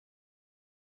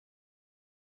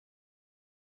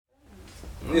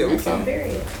Yeah, we can.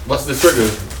 What's the trigger?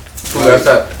 Who got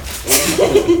shot?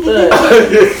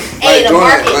 Like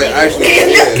joining, like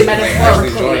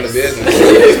actually joining the business.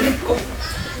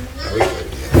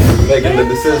 Making the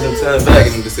decision to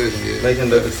Making the decision, yeah. Making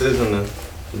the decision to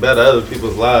better other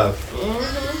people's lives.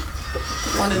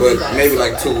 But maybe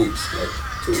like 2 weeks. Like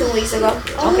 2 weeks ago.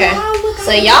 Okay.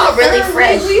 So y'all really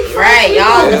fresh. Right,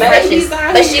 y'all the freshest.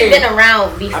 But she been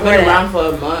around before I've been around for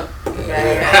a month.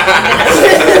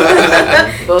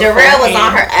 Darrell was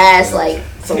on her ass like,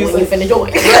 so when you finna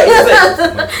join?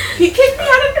 He kicked me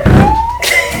out of the room.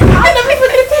 I'll never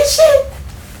forget that shit.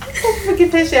 I'll forget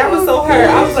that shit. I was so hurt.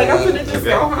 I was like, I'm finna just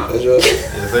go home.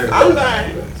 Yes, sir. I'm done.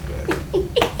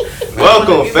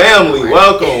 Welcome, family.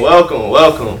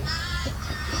 Welcome.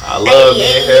 I love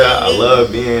being here. I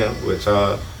love being with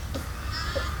y'all.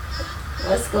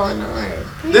 What's going on?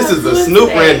 This is the Snoop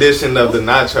rendition of the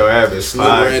Not Your Average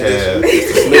podcast.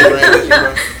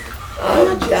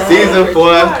 Season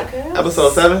 4,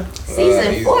 episode 7?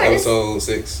 Season 4. Episode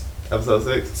 6. Episode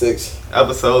 6? 6.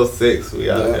 Episode 6. We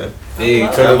out here. Hey,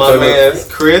 Got my man's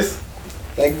Chris.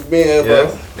 Thank you for being here, bro.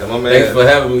 Yes. Got my man. Thanks for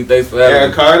having me.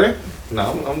 Aaron Carter.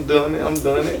 No, I'm doing it. What's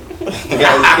going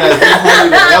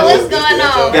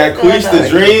on? Got Queech the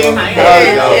Dream.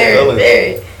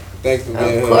 Very. Thanks for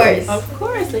being here. Of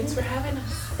course. Thanks for having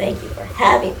us. Thank you for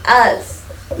having us.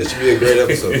 This should be a great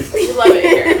episode. We love it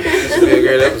here. This should be a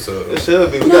great episode. It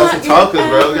should be. We got some talkers,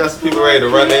 bro. We got some people ready to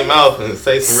run their mouth and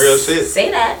say some real shit. Say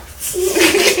that.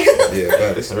 Yeah,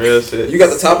 got it. Some real shit. You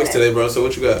got the topics today, bro. So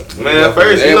what you got? Man,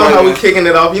 first, you know how we kicking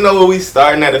it off. You know where we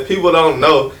starting at. If people don't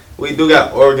know, we do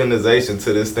got organization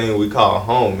to this thing we call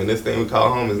home. And this thing we call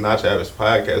home is Not Your Average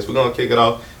Podcast. We're going to kick it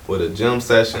off with a gym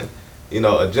session. You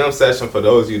know, a gym session, for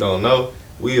those you don't know,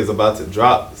 we is about to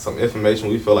drop some information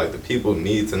we feel like the people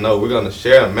need to know. We're going to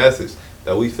share a message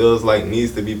that we feels like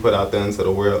needs to be put out there into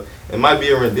the world. It might be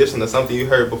a rendition of something you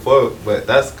heard before, but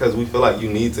that's because we feel like you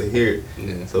need to hear it.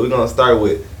 Yeah. So we're going to start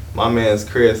with my man's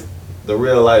Chris, the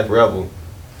real life rebel.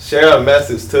 Share a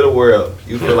message to the world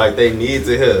you feel like they need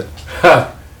to hear.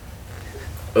 I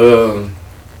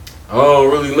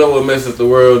don't really know what message the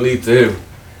world needs to hear.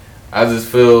 I just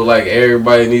feel like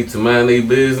everybody needs to mind their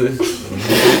business.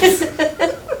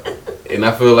 And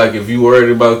I feel like if you worried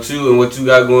about you and what you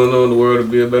got going on, the world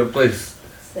will be a better place.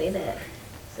 Say that.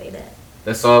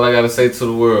 That's all I got to say to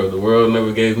the world. The world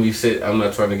never gave me shit. I'm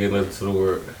not trying to give nothing to the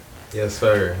world. Yes,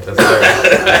 sir. Yes,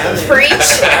 sir.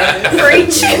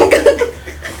 Preach.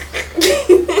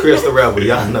 Chris the Rebel,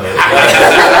 y'all know it.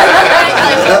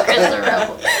 Chris the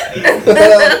Rebel.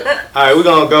 Alright, we're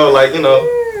going to go, like, you know,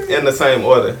 in the same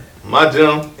order. My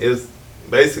gym is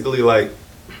basically like,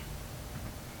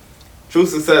 true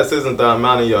success isn't the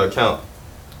amount in your account.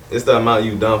 It's the amount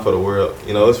you've done for the world.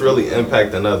 You know, it's really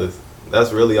impacting others.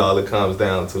 That's really all it comes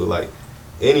down to. Like,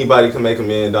 anybody can make $1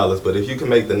 million, but if you can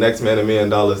make the next man $1 million,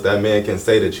 that man can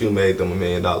say that you made them $1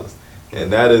 million.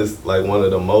 And that is like one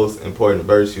of the most important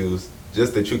virtues,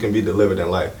 just that you can be delivered in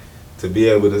life. To be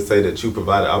able to say that you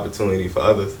provided opportunity for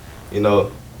others. You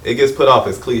know, it gets put off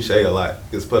as cliche a lot.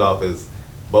 It gets put off as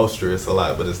boisterous a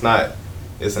lot, but it's not.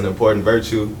 It's an important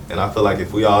virtue, and I feel like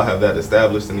if we all have that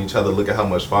established in each other, look at how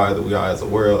much farther we are as a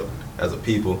world, as a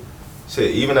people.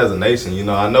 Shit, even as a nation, you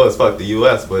know, I know it's fuck the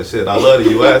U.S., but shit, I love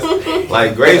the U.S.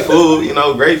 Like, great food, you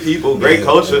know, great people, great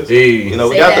culture. You know,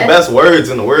 we got the best words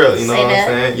in the world, you know what I'm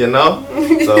saying? You know?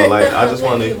 So, like, I just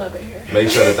want to make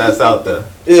sure that that's out there.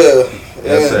 Yeah.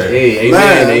 Yes, sir. Hey,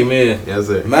 amen. Yes,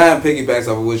 sir. Mine piggybacks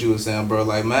off of what you were saying, bro.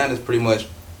 Like, mine is pretty much,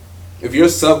 if your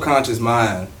subconscious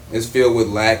mind is filled with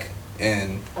lack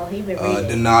and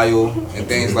denial and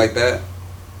things like that,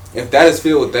 if that is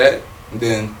filled with that,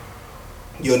 then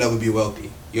you'll never be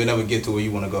wealthy. You'll never get to where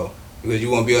you want to go, because you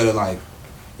won't be able to, like,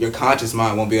 your conscious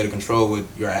mind won't be able to control what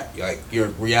your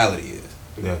reality is.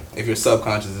 Yeah. If your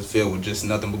subconscious is filled with just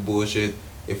nothing but bullshit,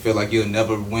 it feel like you'll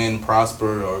never win,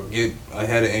 prosper, or get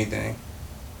ahead of anything.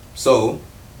 So,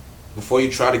 before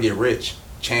you try to get rich,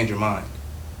 change your mind.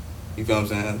 You feel what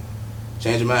I'm saying?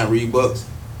 Change your mind, read books,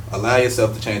 allow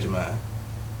yourself to change your mind.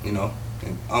 You know,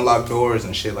 and unlock doors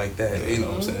and shit like that. You know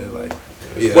what I'm saying? Like,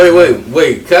 yeah.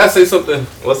 Wait. Can I say something?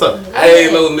 What's up? I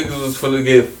ain't know niggas was finna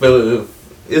get filled.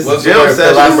 It's a gym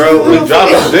session, bro. We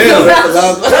dropping gems.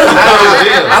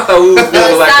 I thought we was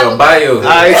feeling like a bio.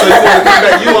 Alright, so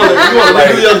you want to come back? You want to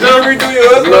like, do your gym? Redo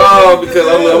yours? No, because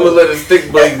I'm gonna let it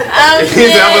stick, but I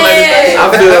feel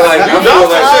like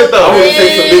shit though. I'm gonna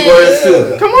take some big words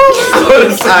too. Come on.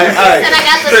 Alright. And I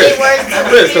got some big words too.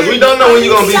 Chris, because we don't know when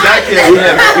you're gonna be back here. We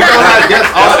don't have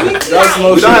guests often.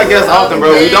 We don't have guests often,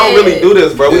 bro. We don't really do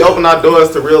this, bro. We open our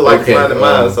doors to real life minded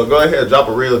minds. So go ahead, drop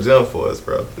a real gem for us,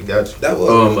 bro. We got you. That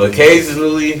was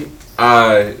occasionally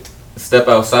I step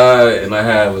outside and I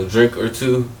have a drink or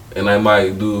two, and I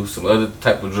might do some other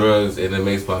type of drugs, and it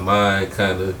makes my mind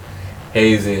kind of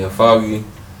hazy and foggy.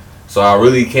 So I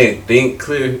really can't think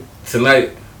clear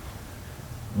tonight.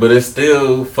 But it's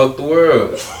still fuck the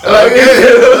world. Okay.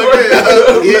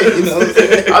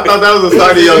 I thought that was the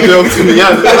start of your joke, to be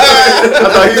honest. I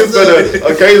thought he was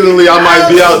gonna, occasionally I might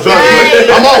be out drunk,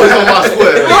 but I'm always on my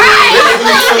square.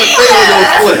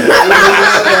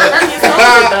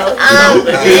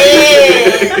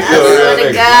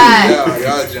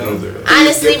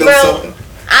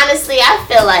 Honestly, I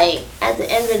feel like at the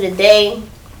end of the day,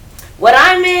 what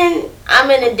I'm in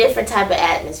a different type of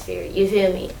atmosphere. You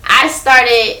feel me?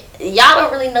 Y'all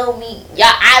don't really know me.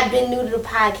 I've been new to the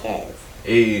podcast.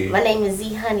 Hey. My name is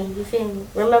Z Honey. You feel me?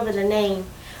 Remember the name.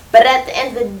 But at the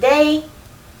end of the day,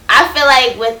 I feel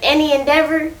like with any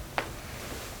endeavor,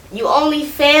 you only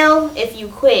fail if you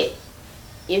quit.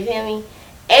 You feel me?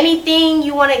 Anything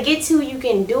you want to get to, you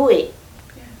can do it.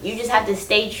 You just have to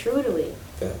stay true to it.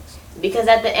 Thanks. Because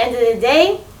at the end of the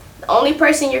day, the only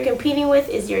person you're competing with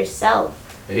is yourself.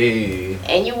 Hey.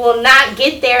 And you will not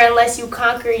get there unless you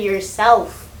conquer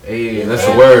yourself. Hey, that's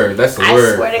a word. That's a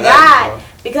word. I swear to God.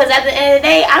 Because at the end of the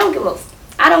day, I don't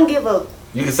give a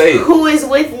you can say it. Who is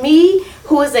with me,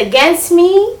 who is against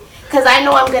me, because I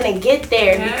know I'm gonna get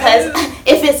there. Because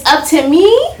if it's up to me,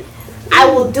 I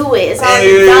will do it. It's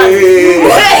already done. You feel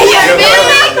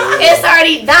me? It's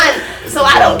already done. So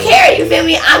I don't care. You feel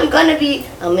me? I'm gonna be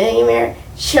a millionaire,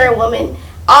 chairwoman,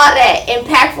 all that,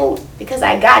 impactful, because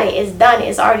I got it. It's done.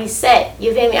 It's already set.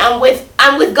 You feel me? I'm with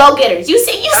go-getters. You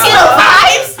see the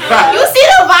vibes? You see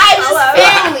the vibes? It's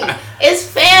family. It's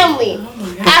family.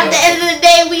 At the end of the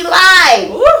day, we live.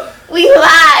 We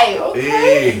live.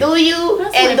 Okay. Do you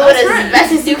and do it as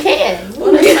best as you can.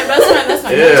 Well, that's my best friend. That's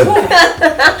my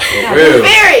best friend. Real.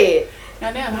 Period.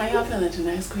 Goddamn, how y'all feeling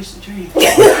tonight? It's Christian Dream. God.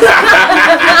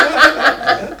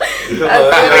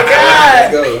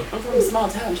 I'm from a small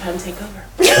town trying to take over.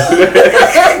 I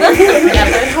got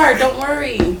a good heart, don't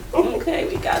worry. Okay,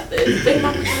 we got this. Big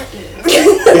mama got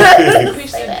this.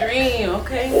 Christian Dream,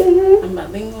 okay? I'm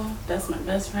bilingual. That's my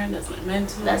best friend. That's my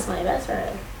mentor. That's my best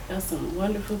friend. Got some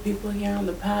wonderful people here on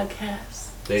the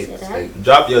podcast.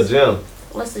 Drop your gem.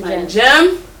 What's the My gem?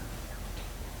 gem?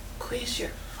 Quit your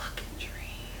fucking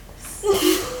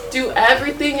dreams. Do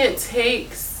everything it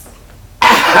takes to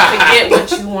get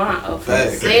what you want.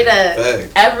 Okay? Say that.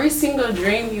 Every single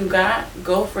dream you got,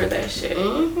 go for that shit.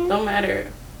 Mm-hmm. No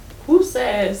matter who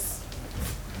says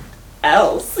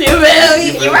else. You feel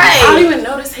me? You're right. I don't even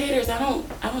notice haters. I don't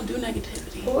do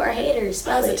negativity. Who are haters?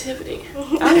 Positivity. I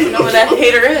don't even know what that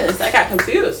hater is. I got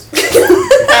confused.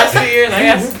 Past few years,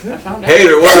 I found out.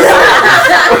 Hater, what?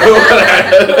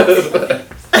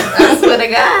 I swear to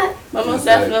God. But most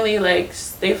definitely, like,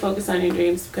 stay focused on your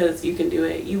dreams because you can do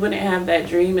it. You wouldn't have that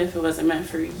dream if it wasn't meant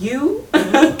for you.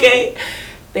 Okay?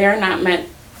 They are not meant,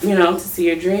 to see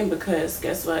your dream because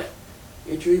guess what?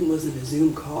 Your dream wasn't a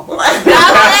Zoom call. Okay.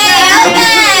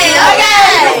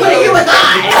 You would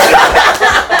die.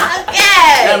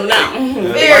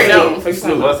 Okay. Very.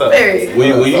 What's up? Very.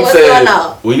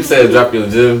 When you said drop your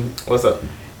gym, What's up?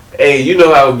 hey, you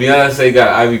know how Beyonce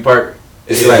got Ivy Park?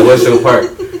 It's like, what's your park?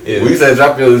 Yeah. When you said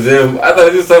drop your gym, I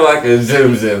thought you sounded like a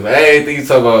gym. I ain't think you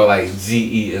talking about like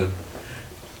GEM.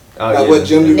 Oh, like what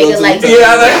gym you go to? Like yeah,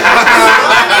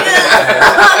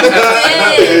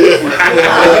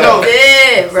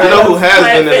 You know who has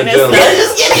been in the gym?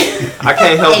 Just kidding. I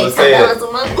can't help but say it.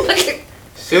 it.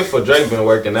 Shit for Drake been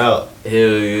working out. hell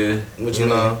yeah. What you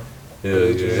know? Hell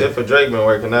yeah. Shit for Drake been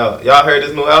working out. Y'all heard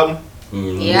his new album?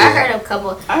 Mm-hmm. Yeah, I heard a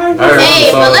couple. heard Hey,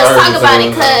 some but songs, let's I heard talk some about it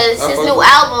songs. because his new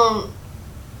album,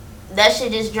 that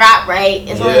shit just dropped, right?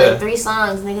 It's only Yeah. like 3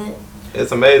 songs, nigga.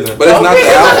 It's amazing. But it's not the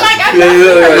album.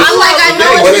 I'm like, I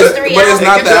know it's just 3 but it's albums.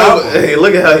 not the album. Hey,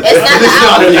 look at how It's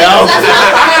not the album.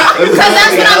 Because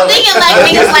that's what I'm thinking. Like,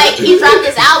 niggas, like, he dropped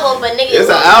this album, but niggas,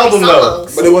 It's an only 3 album, though.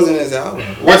 songs. But it wasn't his album.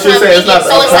 What That's you're I'm saying? It's not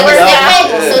thinking. So it's like a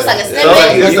album. snippet. So it's like a snippet.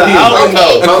 It's an album,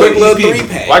 Okay. though. A quick little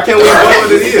 3-pack. Why can't we know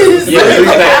what it is?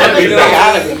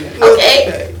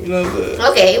 Okay. You know what I'm saying?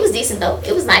 Okay, it was decent though.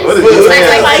 It was nice. What It is was it? nice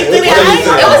like What is it?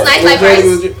 it was nice like Price.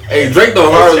 Hey, Drake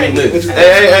don't hardly mix.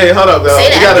 Hey, hold up, Say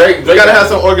though. that. We gotta have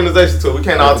some organization to it. We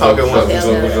can't all talk at once.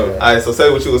 Okay. Alright, so say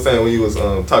what you were saying when you was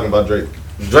talking about Drake.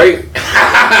 Drake.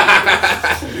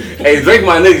 Hey, Drake,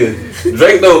 my nigga.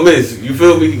 Drake don't miss. You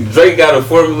feel me? Drake got a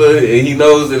formula and he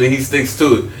knows it and he sticks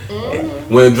to it.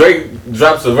 Mm-hmm. When Drake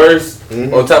drops a verse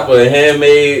on top of a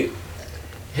handmade,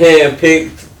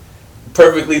 hand-picked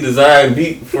perfectly designed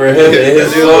beat for him and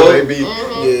his song.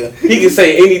 Yeah. He can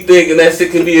say anything and that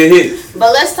shit can be a hit.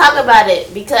 But let's talk about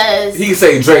it because he can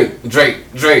say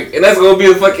Drake, and that's gonna be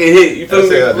a fucking hit. You feel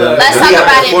me? Let's talk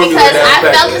about it because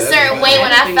I felt a certain way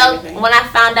when I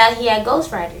found out he had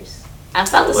ghostwriters. I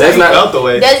felt the same. Felt the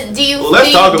way. Do you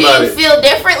feel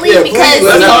differently because he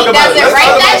doesn't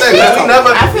write that shit?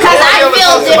 Because I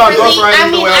feel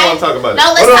differently. Let's talk about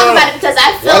it because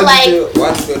I feel like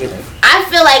I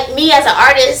feel like me as an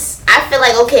artist, I feel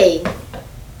like okay,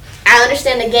 I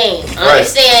understand the game. I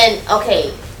understand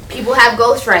okay, people have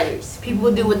ghostwriters. People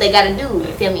do what they gotta do.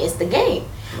 You feel me? It's the game.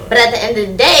 But at the end of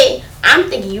the day, I'm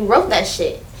thinking you wrote that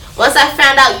shit. Once I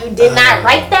found out you did not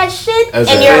write that shit, and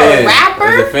you're a rapper,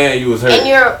 as a fan, you was hurt.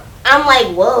 I'm like,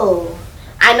 whoa.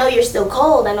 I know you're still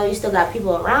cold. I know you still got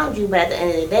people around you, but at the end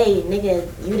of the day, nigga,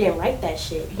 you didn't write that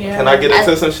shit. Yeah. Can I get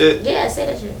into some shit? Yeah, say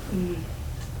that shit.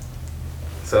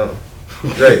 So,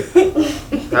 Drake,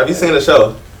 have you seen the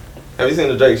show? Have you seen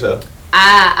the Drake show?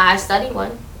 I studied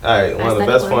one. Alright, one of the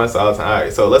best points of all time.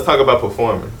 Alright, so let's talk about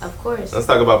performance. Of course. Let's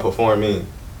talk about performing.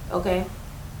 Okay.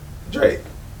 Drake.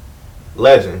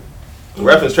 Legend. The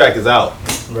reference track is out.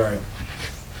 Right.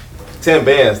 10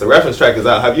 bands. The reference track is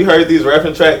out. Have you heard these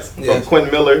reference tracks from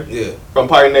Quentin Miller? Yeah. From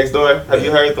Party Next Door? Have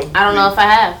you heard them? I don't know if I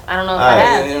have. I'm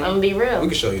gonna be real. We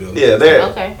can show you those. Yeah, they're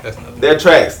okay. They're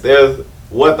tracks. They're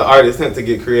what the artist sent to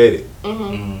get created.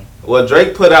 What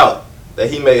Drake put out that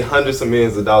he made hundreds of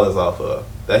millions of dollars off of,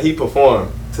 that he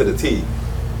performed to the T,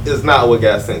 is not what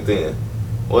got sent in.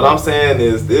 What I'm saying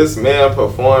is this man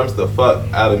performs the fuck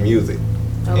out of music.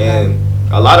 Okay. And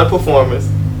a lot of performers,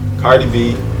 Cardi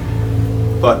B,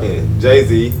 fucking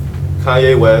Jay-Z,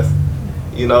 Kanye West,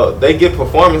 you know, they get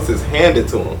performances handed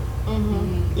to them.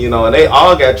 You know, and they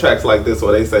all got tracks like this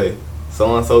where they say,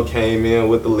 so-and-so came in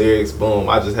with the lyrics, boom,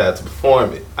 I just had to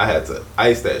perform it. I had to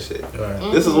ice that shit.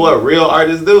 Right. This is what real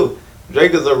artists do.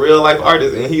 Drake is a real life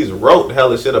artist and he's wrote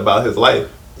hella shit about his life.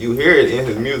 You hear it in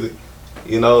his music,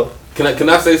 you know. Can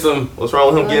I say something? What's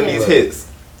wrong with him getting these hits?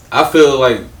 I feel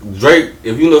like Drake,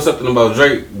 if you know something about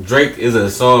Drake is a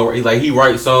song, he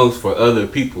writes songs for other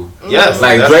people. Yes.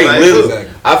 Like Drake literally.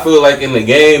 I feel like in the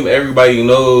game, everybody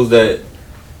knows that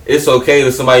it's okay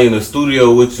with somebody in the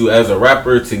studio with you as a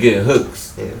rapper to get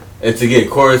hooks and to get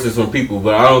choruses from people,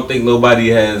 but I don't think nobody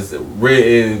has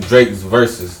written Drake's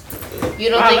verses. You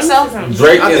don't think so?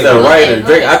 Drake is a writer.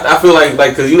 Drake, I feel like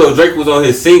because you know Drake was on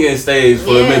his singing stage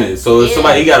for a minute, so if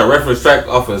somebody he got a reference track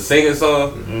off a singing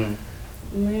song.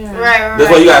 Right. That's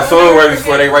why you got songwriters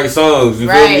before they write songs. You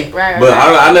feel me? Right. But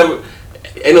I never.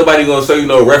 Ain't nobody gonna show you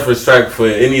no reference track for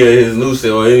any of his new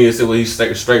shit or any of his shit where he's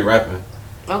straight rapping.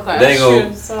 Okay. They ain't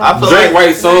gonna. Drake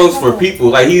writes songs for people.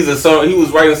 Like he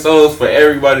was writing songs for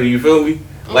everybody. You feel me?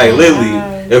 Like literally,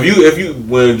 if you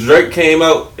when Drake came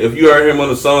out, if you heard him on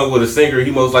a song with a singer,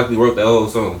 he most likely wrote that whole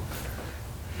song.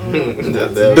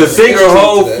 The singer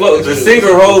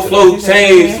whole flow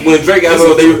changed when Drake got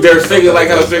on. They're singing like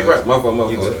how Drake rap. My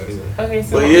fault. Okay,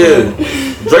 so but yeah,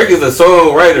 Drake is a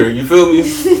songwriter. You feel me?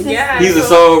 Yeah, he's a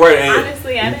songwriter.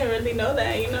 Honestly, I didn't really know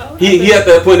that. You know, he at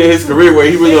that point in his career where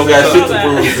he really don't got shit to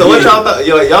prove. So what y'all thought?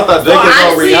 Y'all thought Drake was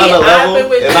on Rihanna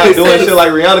level and not doing shit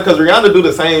like Rihanna because Rihanna do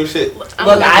the same shit. Look,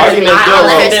 I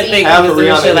didn't think he was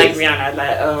doing shit like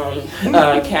Rihanna,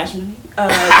 like Cash Money.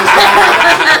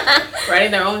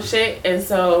 Writing their own shit, and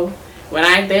so when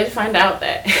I did find out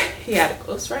that he had a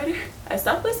ghostwriter, I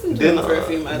stopped listening to him for a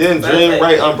few months. Didn't Dream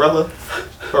write Umbrella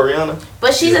for Rihanna?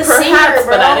 But she's a singer, bro.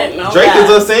 But I didn't know Drake is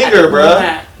a singer,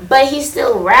 bro. But he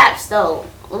still raps, though.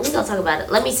 Well, we gonna talk about it.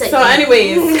 Let me say. So,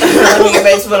 anyways, let me get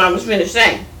back to what I was finished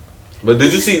saying. But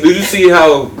did you see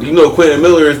how Quentin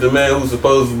Miller is the man who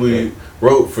supposedly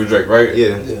wrote for Drake, right?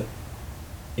 Yeah.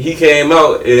 He came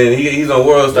out and he's on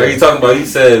World Star. He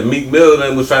said Meek Mill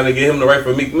then was trying to get him to write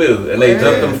for Meek Mill, and they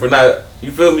jumped him for not.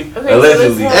 You feel me? Okay,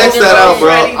 allegedly. X that out, bro.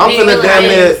 I'm finna damn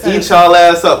near eat y'all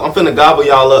ass up. I'm finna gobble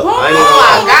y'all up. I ain't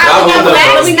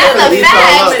even gonna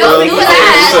gobble Don't do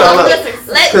that.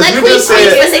 Let's queen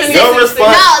speech for 6 seconds.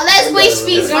 No, let's queen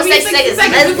speech for 6 seconds.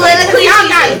 Y'all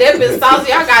got dip and sauce.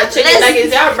 Y'all got chicken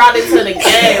nuggets. Y'all brought it to the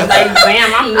game. Like,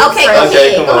 damn, I'm new.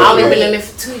 Okay, come on. I've only been in it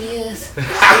for 2 years.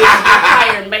 I'm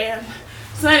tired, man.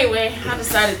 So anyway, I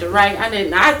decided to write.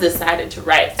 I decided to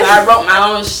write. So I wrote my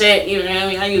own shit. You know what I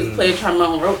mean? I used to play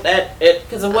trombone, wrote that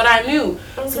because of what I knew.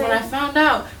 Okay. So when I found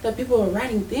out that people were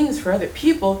writing things for other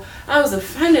people, I was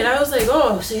offended. I was like,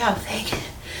 oh, so y'all thinking.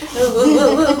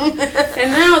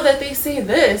 And now that they see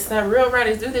this, that real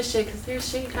writers do this shit, because there's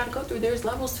shit you gotta go through. There's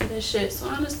levels to this shit. So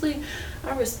honestly,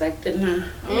 I respect it now.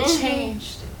 I'm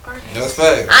changed. That's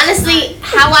fact. Honestly,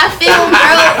 how I feel,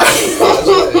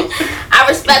 bro. I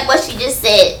respect what she just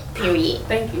said. Period.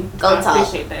 Thank you. Go I talk.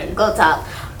 appreciate that. Go talk.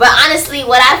 But honestly,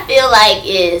 what I feel like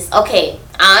is, okay,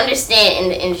 I understand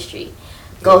in the industry,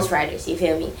 ghostwriters, you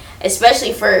feel me?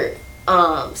 Especially for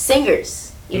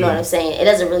singers, you know what I'm saying? It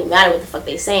doesn't really matter what the fuck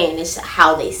they're saying, it's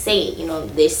how they say it, you know,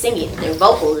 they're singing, their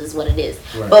vocals is what it is.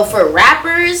 Right. But for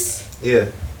rappers,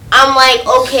 I'm like,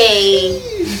 okay,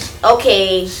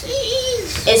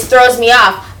 it throws me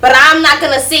off. But I'm not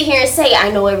gonna sit here and say I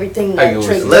know everything that Drake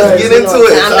does. Let's get into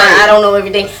it. I don't know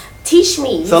everything. Teach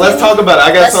me. So let's talk about it.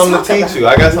 I got something to teach you.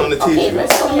 Okay,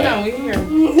 let's go down. We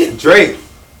here. Drake.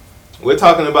 We're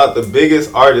talking about the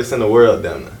biggest artist in the world,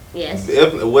 damn it. Yes.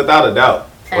 Without a doubt,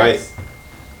 Thanks. right?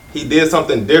 He did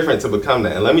something different to become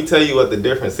that. And let me tell you what the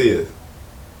difference is.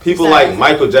 People like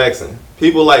Michael Jackson,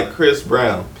 people like Chris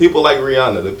Brown, people like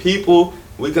Rihanna, the people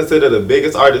we consider the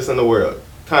biggest artists in the world,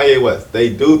 Kanye West, they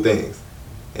do things.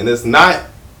 And it's not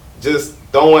just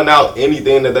throwing out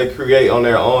anything that they create on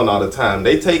their own all the time.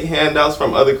 They take handouts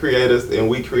from other creators and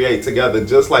we create together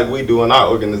just like we do in our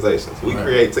organizations. We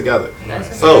create together.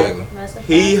 So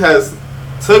he has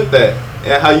took that,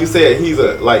 and how you said he's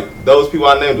like those people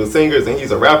I named were singers and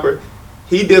he's a rapper.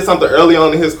 He did something early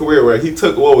on in his career where he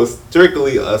took what was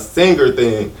strictly a singer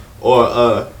thing or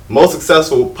a most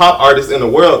successful pop artist in the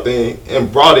world thing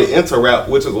and brought it into rap,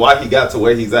 which is why he got to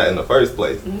where he's at in the first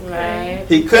place. Right.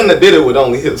 He couldn't have did it with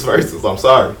only his verses. I'm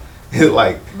sorry.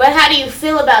 Like. But how do you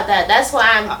feel about that? That's why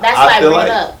I bring it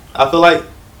up. I feel like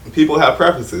people have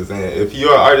preferences, and if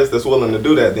you're an artist that's willing to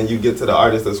do that, then you get to the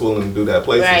artist that's willing to do that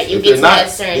places. Right, if you're not,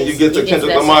 then you get to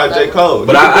Kendrick Lamar and J. Cole.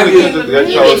 But I get to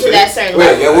that certain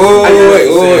level.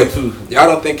 Wait. Y'all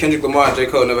don't think Kendrick Lamar and J.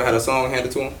 Cole never had a song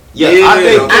handed to him? Yeah, I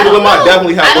think Kendrick Lamar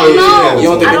definitely had one.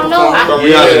 I don't know.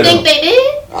 You think they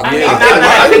did?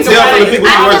 I can tell from the people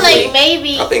who work. I feel like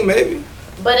maybe. I think maybe.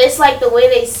 But it's like the way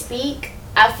they speak.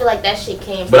 I feel like that shit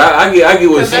came from. But I get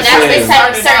what she's saying.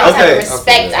 That's certain type of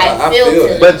respect I feel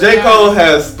to. But J. Cole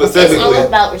has specifically. It's all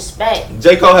about respect.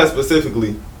 J. Cole has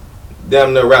specifically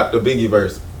damn near rapped the Biggie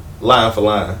verse line for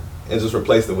line and just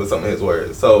replaced it with some of his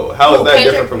words. So how is that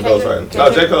different from ghostwriting?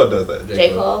 No, J. Cole does that.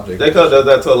 J. Cole does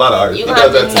that to a lot of artists. You gonna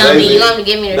have to tell me. You gonna have to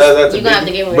give me. You gonna have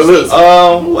to give me. But look,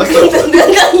 what's the?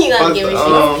 You gonna give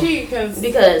me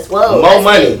because whoa.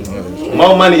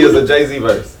 More Money is a Jay-Z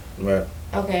verse. Right.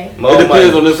 Okay. It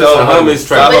depends on if it's a homage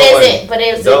track. But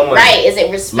is it right? Is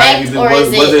it respect or is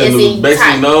it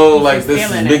basically known like this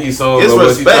is Biggie's song? It's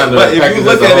respect, but if you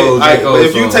look at it,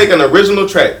 if you take an original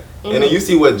track and then you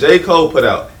see what J. Cole put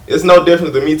out, it's no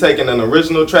different than me taking an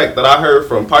original track that I heard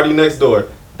from Party Next Door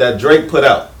that Drake put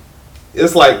out.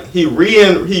 It's like he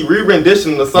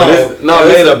re-renditioned the song and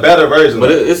made a better version.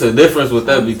 But it's a difference with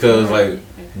that because like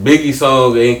Biggie's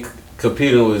song ain't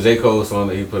competing with J. Cole's song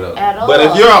that he put out. At all. But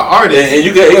if you're an artist, and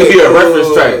it could be a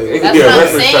reference track. It could be a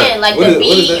reference track. Like the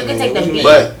beat, you can take the beat.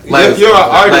 But if you're an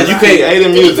artist, you can't aid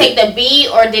in music. Did he take the beat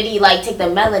or did he like take the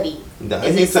melody? No,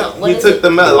 he took the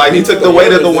melody. Like he took the way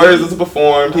that the words is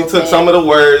performed. He took some of the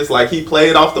words. Like he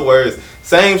played off the words.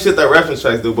 Same shit that reference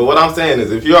tracks do. But what I'm saying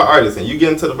is, if you're an artist and you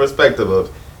get into the perspective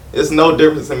of, it's no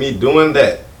difference in me doing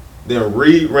that than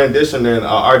re-renditioning an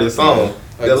artist's song.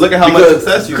 Then look at how much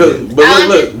success you get. But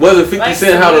look, wasn't 50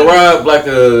 Cent How to Rob like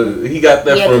he got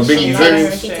that from Biggie's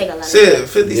Dreams? Shit,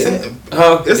 50 Cent.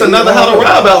 It's another How to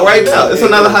Rob out right now. It's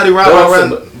another How to Rob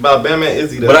out about Bam and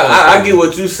Izzy. But I get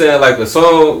what you saying, like the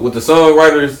song with the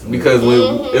songwriters, because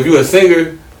if you're a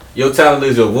singer, your talent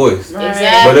is your voice.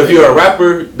 Exactly. But if you're a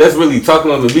rapper, that's really talking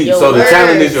on the beat. So the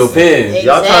talent is your pen. Exactly.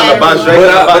 Y'all trying to buy Drake?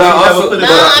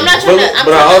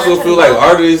 But I also feel like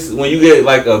artists, when you get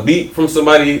like a beat from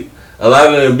somebody, a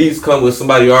lot of the beats come with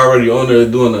somebody already on there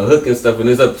doing the hook and stuff, and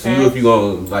it's up to you if you're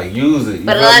gonna like use it.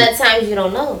 But a lot of times you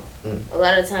don't know. A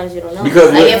lot of times you don't know.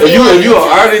 Because like if you're an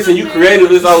artist and you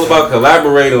creative, it's all about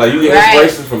collaborating. Like you get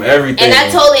inspiration from everything. And I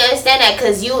totally understand that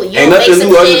because you ain't nothing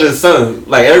new under the sun.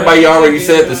 Like everybody already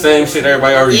said the same shit.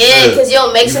 Everybody already said. Yeah, because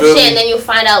you'll make some shit and then you'll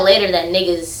find out later that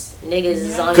niggas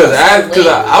is on. Because I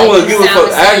want to give a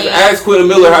fuck. Ask Quentin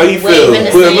Miller how he feels.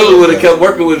 Quentin Miller would have kept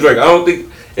working with Drake. I don't think.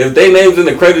 If they names in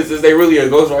the credits, is they really a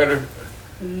ghostwriter?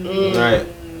 Right.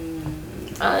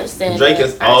 I understand. Drake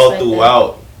is all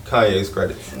throughout Kanye's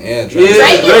credits. Yeah, Drake is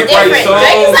different. Drake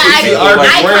is an icon.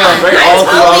 I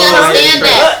totally understand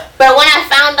that. But when I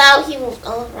found out he was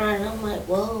ghostwriting, I'm like,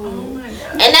 whoa.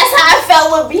 And that's how I felt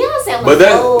with Beyonce. I'm like,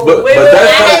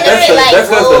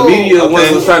 that's because the media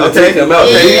was trying to take him out.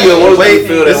 The media wait,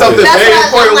 it's something very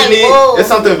important we need. It's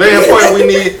something very important we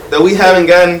need that we haven't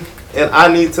gotten, and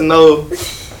I need to know.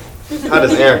 How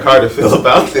does Aaron Carter feel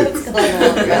about this?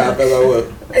 Yeah, I feel like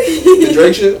what? The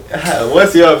Drake shit?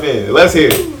 What's your opinion? Let's hear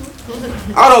it.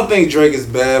 I don't think Drake is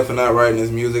bad for not writing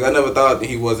his music. I never thought that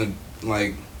he wasn't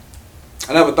like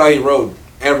I never thought he wrote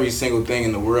every single thing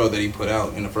in the world that he put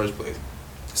out in the first place.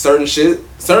 Certain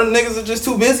niggas are just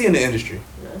too busy in the industry.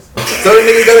 Certain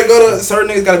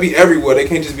niggas gotta be everywhere. They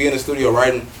can't just be in the studio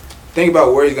writing. Think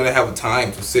about where he's gonna have a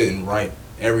time to sit and write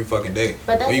every fucking day.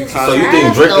 But that's so you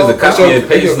think Drake is a copy and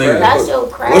paste nigga? That's your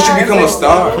craft. Once you become a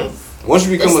star. Once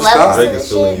you become a star, Drake is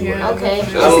still in you. Okay,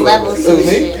 there's levels to this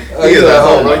shit. He's at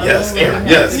home like, yes, Aaron,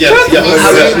 yes. I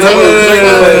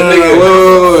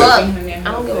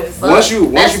don't give a fuck. Once you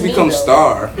become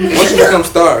star,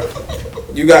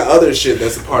 you got other shit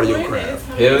that's a part of your craft.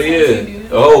 Hell yeah.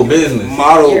 The whole business.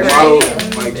 Model,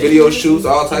 like video shoots,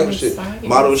 all type of shit.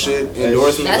 Model shit,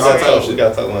 endorsements, all type of shit. We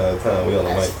gotta talk one at a time. We on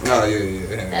the mic. Nah,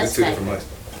 yeah. It's two different mics.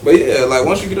 But yeah, like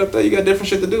once you get up there, you got different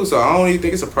shit to do. So I don't even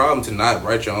think it's a problem to not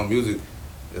write your own music.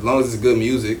 As long as it's good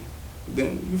music,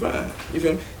 then you fine. You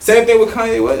feel me? Same thing with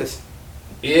Kanye West.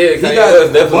 Yeah, He got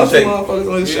a bunch of motherfuckers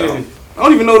on his show. I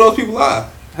don't even know those people are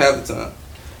half the time.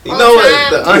 You know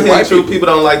what? The unhinged truth people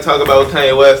don't like talk about with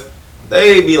Kanye West.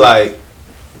 They be like,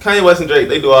 Kanye West and Drake,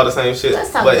 they do all the same shit.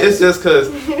 But it's just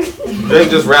because Drake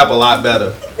just rap a lot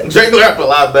better. Drake rap a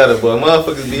lot better, but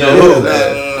motherfuckers be on his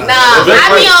ass. Nah,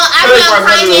 I be on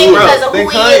Kanye because of who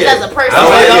he is as a person.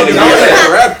 Kanye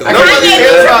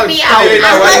tripped me out.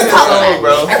 Let's talk about it,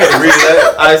 bro. I can't agree to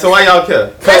that. Alright, so why y'all care?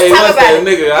 Kanye West that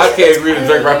nigga, I can't agree to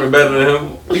Drake rapping better than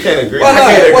him. You can't agree. I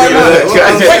can't agree to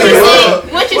that.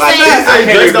 What you saying? I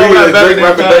can't agree to Drake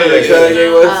rapping better than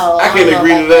Kanye West. I can't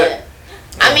agree to that.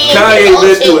 I mean, Kanye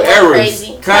been through errors.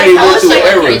 Kanye been through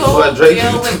errors.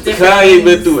 Kanye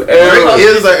been through errors. Drake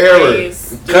is an error.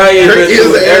 Kanye Drake is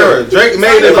an error. Drake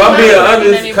made it. If I'm being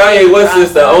honest, Kanye West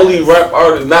is the only rap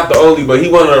artist, not the only, but he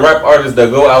one of the rap artists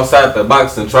that go outside the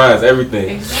box and tries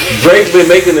everything. Drake been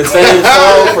making the same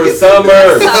song for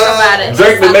summers.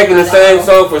 Drake been making the same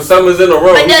song for summers in a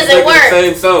row. But does it work? The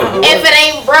same song. If it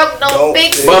ain't broke, don't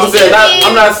fix it. But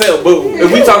I'm not saying, but if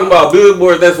we talking about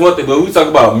Billboard, that's one thing. But if we talking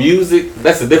about music,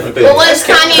 that's a different thing. But what's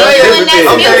Kanye doing?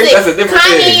 That's music. That's a different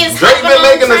thing. Kanye is Drake been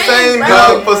making the same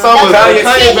job for summers.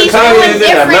 Kanye is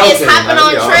hopping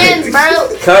on trends, bro.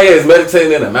 Kanye is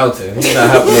meditating in a mountain. He's not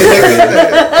hopping on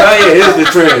trends. Kanye is the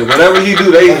trend. Whatever he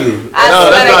do, they do. I swear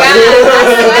to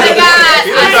God.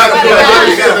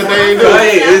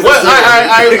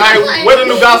 Where the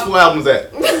new gospel albums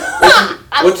at?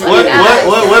 What the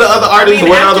other artists?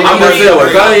 What other? I'm gonna say when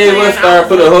Kanye West started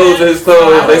putting holes in his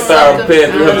clothes, they started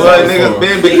paying $300.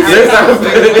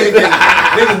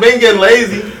 Niggas been getting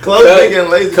lazy. Clothes been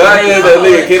getting lazy. Kanye that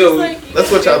nigga kiddo. Let's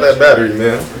switch out that battery,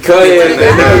 man. Kanye that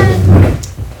nigga.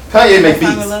 Kanye make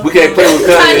beats. We can't play with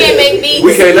Kanye. Kanye make beats.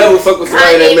 We can't never fuck with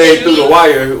somebody that made Through the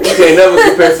Wire. We can't never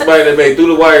compare somebody that made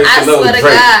Through the Wire to no Drake.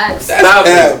 Stop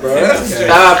it, bro.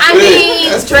 Stop it. I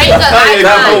mean, Drake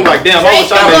I'm like, damn, I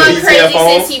wish I made beats crazy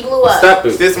since he blew up. Stop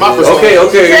it. This is my first. Okay.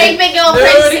 Drake been going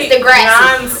crazy since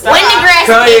Degrassi. When Degrassi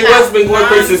Kanye came out. West been going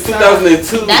crazy since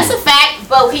 2002. That's a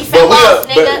fact, but he fell off,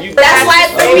 nigga. That's why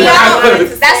it threw me off.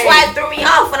 That's why it threw me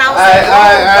off when I was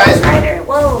like, Ghostwriter,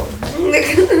 whoa.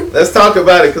 Let's talk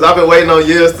about it, because I've been waiting on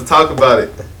years to talk about it.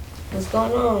 What's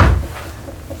going on?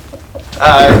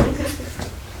 Alright.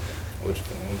 What you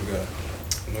got?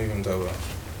 What are you gonna talk about?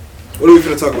 What are we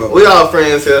gonna talk about? We all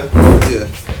friends here. Yeah.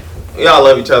 We all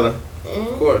love each other.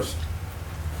 Of course.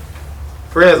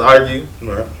 Friends argue.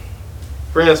 Right.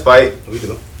 Friends fight. We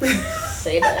do.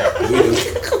 Say that. We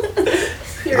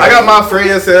do. I got my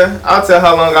friends here. I'll tell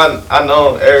how long I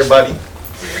know everybody.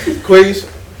 Quish,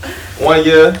 1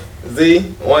 year. Z,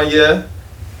 1 year.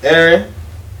 Aaron,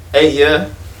 8 year.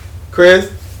 Chris,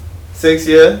 6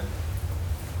 year.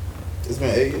 It's been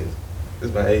 8 years.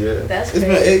 It's been 8 years. That's It's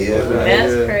crazy. been 8 years.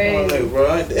 That's Oh, crazy.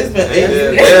 bro. It's been 8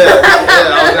 years. Yeah, I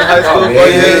was in high school for a year.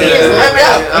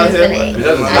 It's been 8.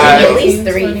 I think at least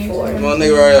 3, 4. Come on,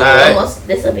 nigga, right Alright. Almost.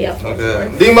 This will be our fourth.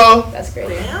 Okay. Demo, That's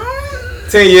crazy.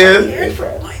 10 years.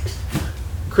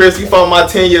 Chris, you fought my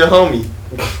 10-year homie.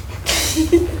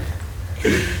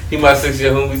 He my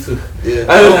 6-year homie too. Yeah.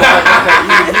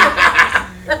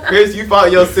 Chris, you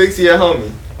fought your 6-year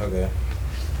homie. Okay.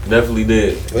 Definitely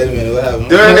did. Wait a minute, what happened?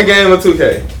 During the game of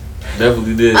 2K.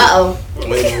 Definitely did. Uh-oh. Wait a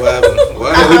minute, what happened?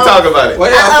 What Can we happened? talk about it? Why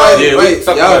y'all fight? Yeah, we Wait,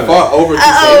 talk y'all about fought over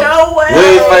 2K? No way. We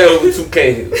didn't fight over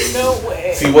 2K. No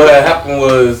way. See, what had happened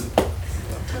was,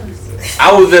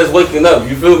 I was just waking up,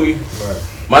 you feel me? Right.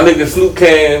 My nigga Snoop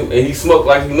came and he smoked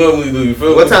like he normally do, you feel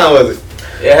me? What time was it?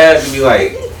 It had to be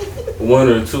like 1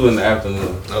 or 2 in the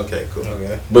afternoon. Okay, cool.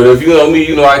 Okay. But if you know me,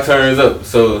 you know I turns up.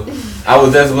 So I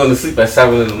was just going to sleep at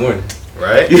 7 in the morning.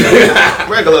 Right?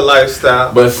 Regular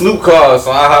lifestyle. But Snoop called,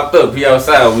 so I hopped up. He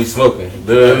outside, we smoking.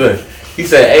 He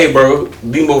said, "Hey, bro,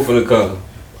 Demo finna come."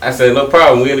 I said, "No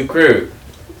problem, we in the crib."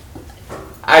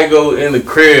 I go in the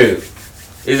crib.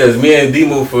 It's just me and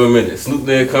Demo for a minute. Snoop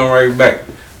then come right back.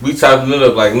 We chopping it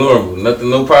up like normal. Nothing,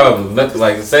 no problem. Nothing,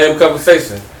 like the same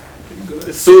conversation.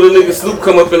 Soon the nigga Snoop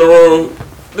come up in the room.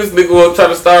 This nigga wanna try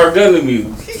to start gunning me.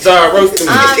 Start roasting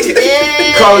me.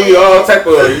 Calling me all type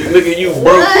of nigga, you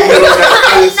broke. You don't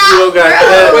got this, you don't got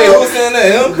that. Wait, who's saying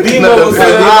that? Him? Demo was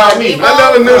saying about me. I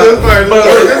never knew this part.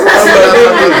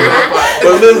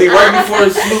 But literally, right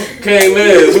before Snoop came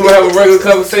in, we were having a regular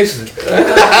conversation. Like,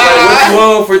 what you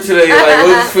on for today? Like,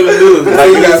 what you finna do?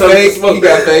 Like, You got fake? You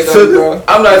got fake on you, bro?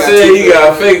 I'm not saying he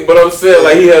got fake, but I'm saying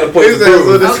like he had a point to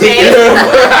prove. Okay.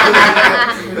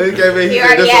 He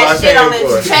already had shit on his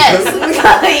chest. He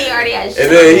already had shit And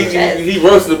on then his chest. he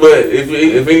roasted, but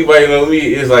if anybody know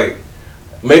me, it's like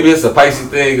maybe it's a Pisces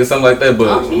thing or something like that.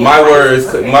 But my words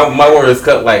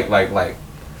cut like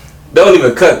they don't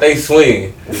even cut, they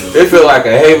swing. They feel like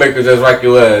a haymaker just rock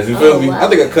your ass. You feel me? I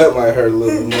think a cut might hurt a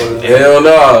little bit more. Hell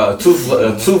no, a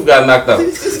tooth got knocked out.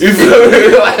 You feel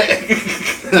me? Like,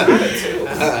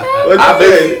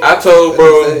 I told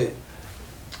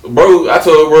bro,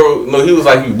 no, he was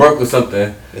like, you broke or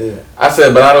something. Yeah. I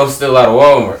said, but I don't steal out of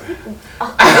Walmart.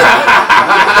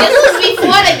 This was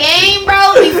before the game,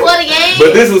 bro. Before the game.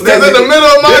 But this was in the middle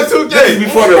of my 2K. This is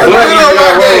before the blood even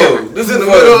got rolled. This is in the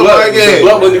before middle the of my blood. game. The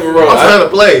blood wasn't even rolled. I'm trying to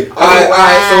play. Alright,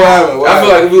 so I feel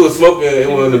like if we was smoking, it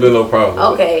wouldn't have been no problem.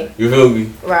 Okay. You feel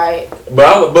me? Right.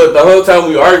 But the whole time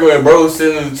we arguing, bro was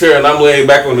sitting in the chair and I'm laying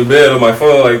back on the bed on my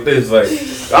phone like this. Like,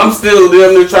 I'm still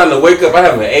damn near trying to wake up. I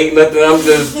haven't ate nothing. I'm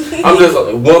just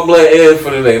one blunt in for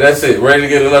the day. That's it. Ready to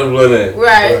get another blunt in.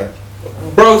 Right.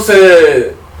 Bro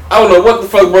said, I don't know what the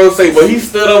fuck bro say, but he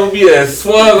stood over me and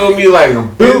swung on me like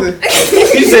dude.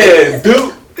 He said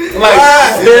dude. Like,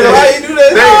 why you do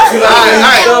that?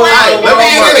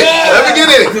 Let me get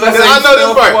in it. I know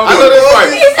this part.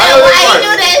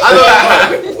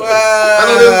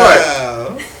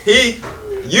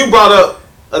 You brought up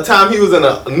a time he was in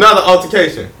another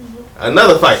altercation,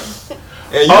 another fight,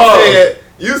 and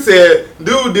you said,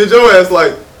 dude, did your ass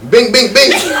like bing, bing,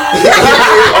 bing.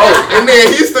 And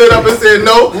then he stood up and said,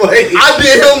 no, I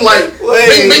did him like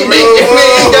bing, bing, bing, and then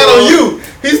he got on you.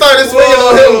 He started swinging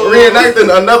on him, reenacting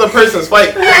another person's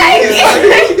fight.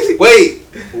 Wait,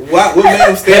 what made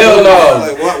him stand up?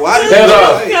 Like, why did Hell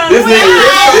no. This nigga,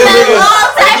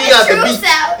 he got the beats.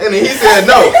 And then he said,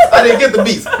 no, I didn't get the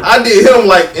beats. I did him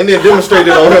like, and then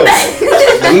demonstrated on him.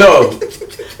 No,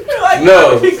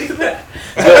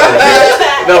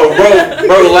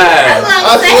 bro lied.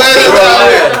 I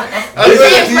swear. This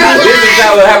is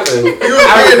how it happened.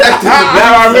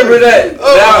 Now I remember that.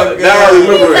 Now I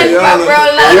remember it. You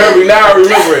heard me? Now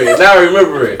I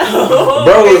remember it.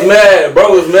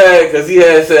 Bro was mad because he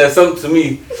had said something to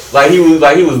me like he was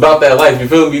about that life. You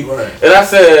feel me? Right. And I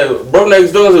said, bro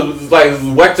next door was like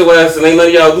whacked your ass and ain't none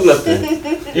of y'all do nothing.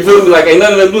 You feel me? Like ain't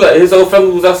none of them do that. His whole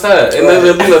family was outside. Ain't none of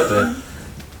them do nothing.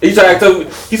 He tried to tell me.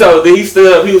 Then he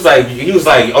stood up. He was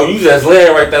like, oh, you just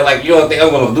laying right there like you don't think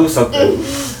I'm gonna do something.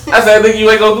 I said, I think you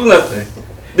ain't gonna do nothing.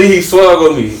 Then he swung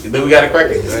on me. Then we got to crack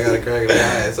it. I got to crack it.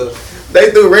 Alright, so they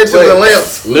threw wrenches and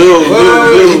lamps. This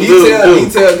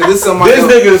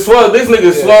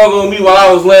nigga swung on me while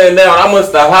I was laying down. I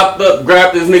must have hopped up,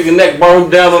 grabbed this nigga neck, brought him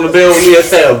down on the bed with me and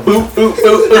said, boop, boop,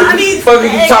 boop, boop. What the fuck are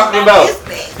you talking about?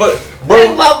 But bro,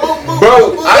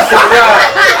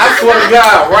 I swear to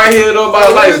God, right here on my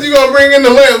life. You gonna bring in the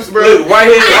lamps, bro? Look, right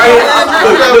here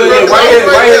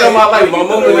on my life. My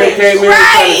mama came in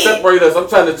trying to separate us. I'm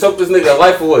trying to choke this nigga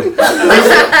life away.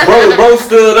 Bro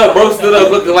stood up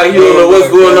looking like he don't know what's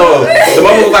going on. The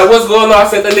mama was like, what's going on? I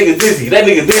said, that nigga dizzy. And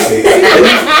he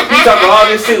talking all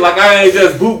this shit like I ain't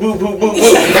just boop, boop, boop, boop, boop.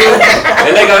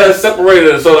 And they got us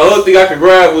separated. So the only thing I could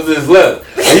grab was his left.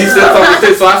 And he still talking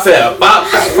shit, so I said, Bob,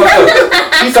 shut the fuck up.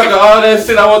 He talking all that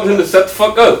shit, I wanted him to shut the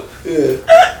fuck up. yeah.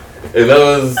 And that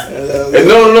was, and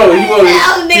no, he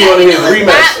wanted his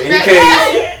rematch. And he came,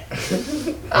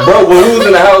 bro, when we was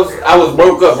in the house, I was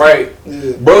broke up, right?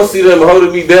 Yeah. Bro see them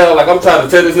holding me down like I'm trying to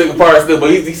tear this nigga apart still, but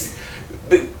he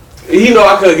know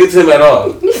I couldn't get to him at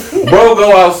all. Bro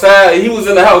go outside, he was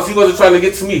in the house, he wasn't trying to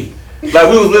get to me. Like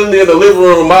we was literally in the living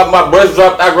room, my brush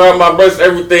dropped, I grabbed my brush,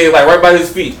 everything, like right by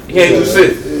his feet. He ain't do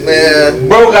shit. Man.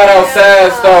 Bro got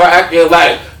outside, started acting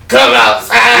like, come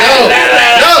outside.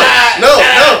 No.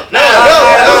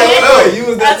 You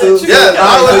was there too. Yeah,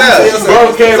 I was there.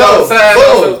 Bro came outside.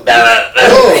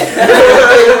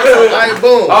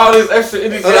 Boom. All this extra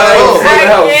energy out of the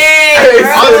house.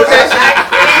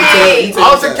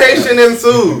 Altercation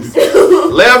ensues.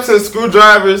 Lamps and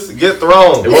screwdrivers get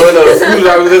thrown.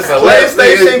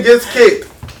 PlayStation gets kicked.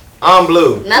 I'm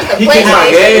blue. Not the He kicked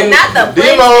my game. PlayStation. Not the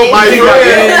Demo, my PlayStation.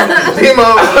 friend. Demo,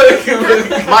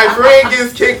 my friend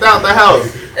gets kicked out the house.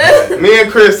 Me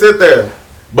and Chris sit there.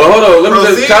 But hold on, let me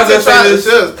just say this.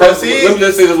 Proceed. Let me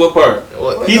just say this one part.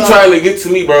 What? He trying to get to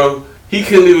me, bro. He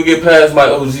couldn't even get past my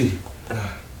OG.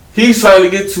 He's trying to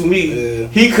get to me. Yeah.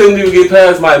 He couldn't even get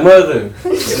past my mother.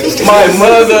 My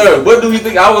mother. What do you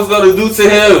think I was gonna do to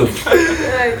him?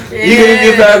 He couldn't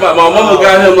get past my mama.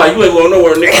 Got him like, you ain't going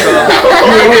nowhere, nigga.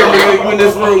 You in here, nigga. You in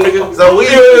this room, nigga. So we.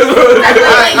 She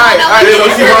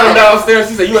running downstairs.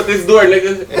 She said, you at this door,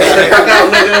 nigga.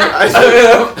 I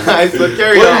said,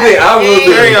 carry on. What do you think? I will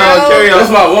do. Carry on. That's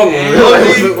my woman.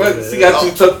 She got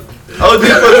you took. OG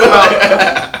put some out.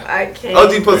 I can't.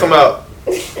 OG put some out.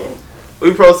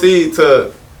 We proceed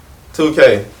to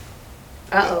 2K.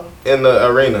 In the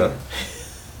arena.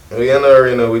 We in the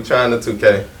arena. We trying to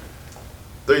 2K.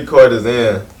 3 quarters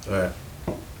in. Right.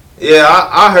 Yeah,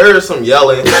 I heard some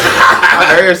yelling.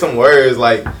 I heard some words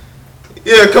like,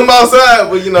 yeah, come outside.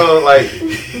 But,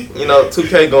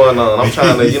 2K going on. I'm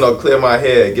trying to, clear my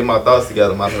head, get my thoughts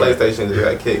together. My PlayStation just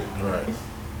got kicked. Right.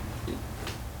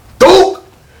 Duke!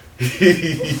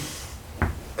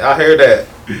 I heard that.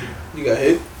 You got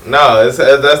hit? No, that's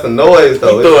the noise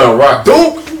though. He throwing rocks.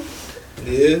 Duke!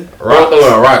 Yeah. Rock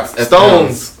throwing rocks.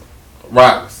 Stones.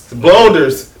 Rocks.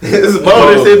 Boulders. It's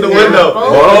boulders in the window. But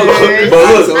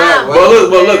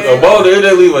look, a boulder, it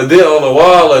didn't leave a dent on the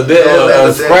wall, a dent on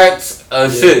a scratch,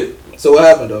 shit. So what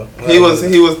happened though? He was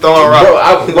throwing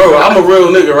rocks. Bro, I'm a real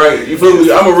nigga, right? You feel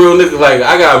me? I'm a real nigga. Like,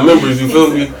 I got members, you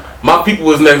feel me? My people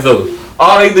was next door.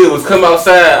 All they did was come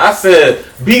outside. I said,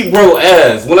 beat bro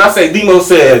ass. When I say Demo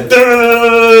said,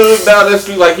 down the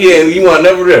street like, yeah, and you want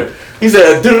never there. He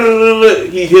said,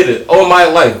 he hit it all my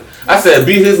life. I said,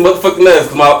 beat his motherfucking ass.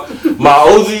 Cause my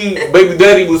OG baby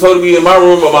daddy was holding me in my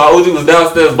room, but my OG was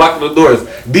downstairs blocking the doors.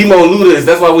 Demo knew this.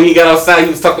 That's why when he got outside,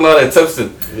 he was talking all that tough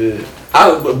shit. Yeah.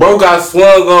 Bro got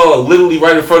swung on literally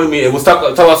right in front of me and was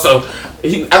talking about something.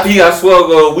 After he got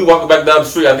swung on, we walking back down the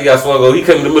street. After he got swung on, he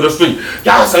came in the middle of the street.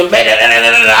 Y'all some better.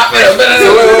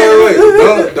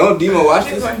 Wait. Don't Demo watch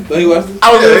this? Don't he watch this?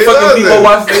 I don't give a fuck if Demo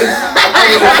watch this.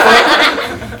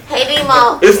 Hey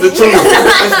Demo. It's the truth.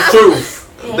 It's the truth.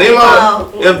 Demo,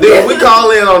 if we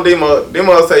call in on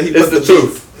Demo say he put the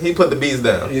truth. He put the beats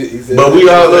down. But we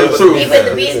all know the truth. He put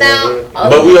the beats down.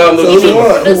 But we all know the truth. Who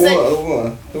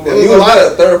won? It was like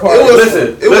a third party.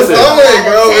 Listen. It was bro.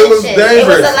 It was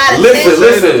dangerous.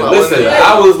 Listen.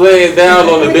 I was laying down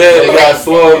on the bed and got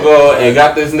swung on and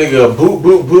got this nigga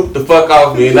boop the fuck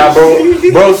off me. And now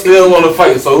bro still want to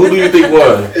fight. So who do you think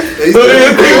won?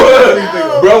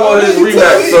 Bro won his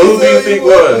rematch. So who do you think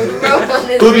won?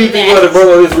 Who do you think won if bro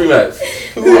won his rematch?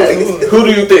 Who do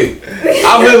you think?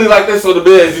 I'm really like this on the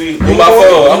bed, G, with my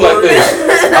phone. I'm like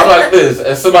this.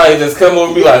 And somebody just come over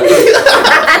and be like,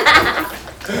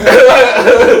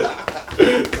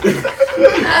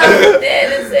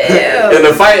 and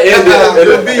the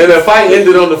fight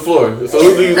ended on the floor. So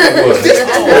who do you think won?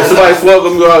 And somebody swung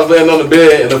on me while I was laying on the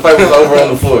bed and the fight was over on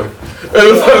the floor.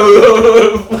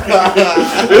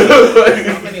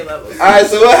 Alright,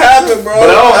 so what happened, bro? But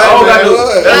I don't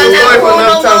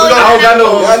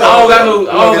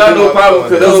got no problem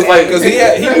because it was like it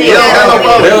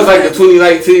was like the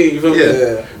 2019. You feel me?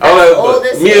 Yeah.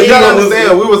 Me and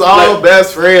Demo we was all like,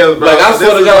 best friends, bro. Like I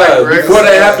swear to God, before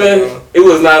that happened, it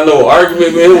was not no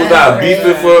argument, man. It was not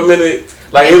beefing for a minute.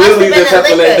 Like it literally just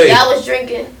happened that day. Y'all was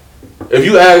drinking. If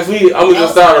you ask me, I'm gonna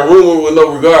just start a rumor with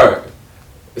no regard.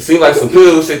 It seemed like some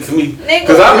pill shit to me.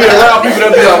 Cause I've been around people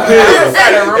that be on pills.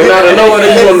 And out of nowhere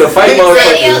they be on the fight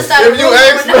motherfuckers. If you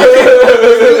ask me,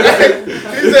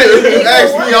 he said if you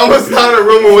ask me, I'm gonna start a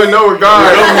rumor with no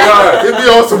regard. It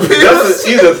be on some pills. That's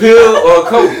either pill or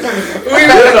coke. They're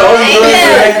the only drugs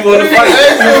that make you want to fight.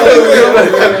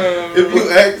 If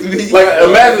you ask me. Like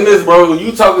imagine this, bro.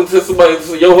 You talking to somebody,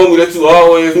 your homie that you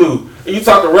always knew. And you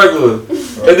talking regular.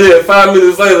 And then 5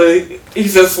 minutes later, he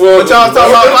just swore. But y'all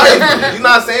talking about fighting. You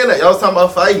not saying that. Y'all was talking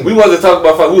about fighting. We wasn't talking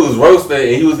about fighting. We was roasting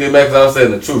and he was getting mad because I was saying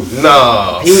the truth.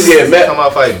 No. He was getting mad. Talking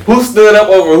about fighting. Who stood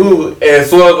up over who and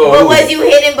swung over who? What was you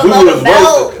hitting below the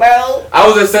belt, bro? I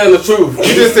was just saying the truth.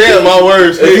 You just said my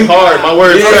words hit hard. My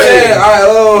words hit.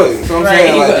 Alright, so I'm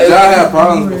saying, like, did y'all have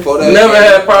problems before that? Never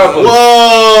had problems.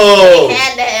 Whoa. We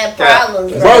had to have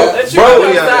problems, bro.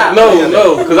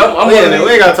 No, because I'm we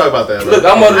ain't gotta talk about that, bro. Look,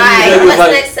 I'm one of these niggas what's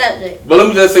like. the next subject? But let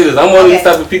me just say this. I'm one of these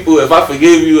type of people, if I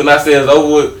forgive you and I say it's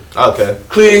over with, okay,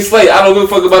 clean slate. I don't give a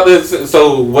fuck about this.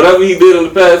 So whatever he did in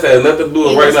the past had nothing to do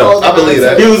with right now. I believe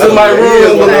that. He was in my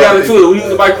room when we got into it. We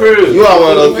was in my crib. You are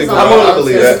one of those people. I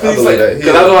believe that.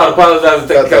 Because I know how to apologize and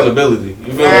take accountability.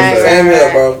 You feel me? Same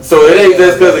here, bro. So it ain't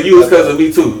just because of you, it's because of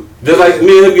me too. Just like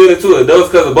me and him getting into it. That was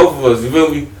because of both of us. You feel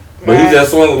me? But he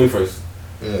just swung with me first.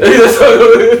 Yeah.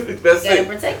 That's it.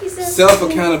 Protect yourself. Self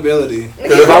accountability.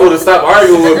 Because if I would have stopped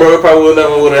arguing with bro, it probably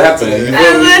never would have happened. You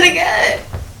feel me?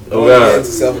 Oh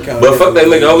God. But fuck that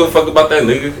nigga. I don't give a fuck about that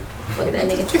nigga. Fuck that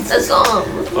nigga. Let's go on. I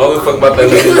don't give a fuck about that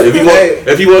nigga.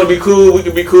 If you want to be cool, we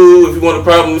can be cool. If you want a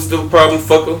problem, it's still a problem.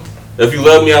 Fuck him. If you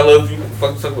love me, I love you.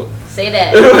 Fuck about. Say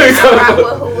that. I rock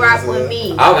with who rock with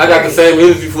me. I got the same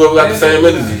energy for it. We got the same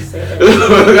energy.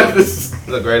 This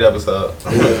is a great episode.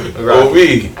 Oh,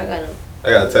 me. I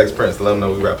gotta text Prince to let him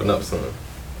know we wrapping up soon.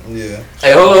 Yeah.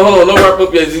 Hey, hold on. Don't wrap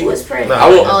up yet, G. What's Prince? I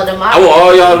want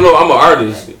all y'all to know I'm an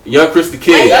artist. Young Chris the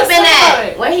Kid.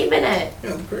 Where he been at?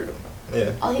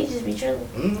 Yeah. Oh, he just be chilling.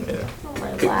 Yeah. Oh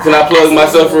my God. Can I plug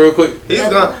myself real quick? He's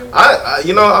gone. I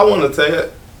want to tell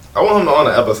you. I want him on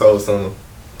the episode soon.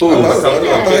 Who? On the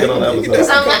episode. Because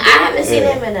I haven't seen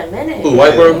him in a minute. Who?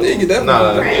 White bro?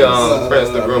 Nah, he Prince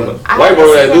the Groomer. White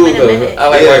bro that dude though. I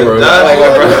like white bro.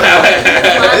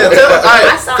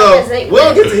 So we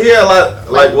don't get to hear a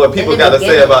lot like what people got to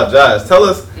say about Josh. Tell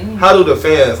us how do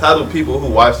people who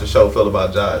watch the show feel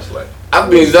about Josh? Like, I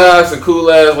think Josh a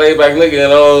cool ass laid back nigga,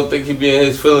 and I don't think he be in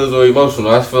his feelings or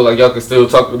emotional. I feel like y'all can still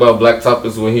talk about black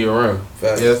topics when he around.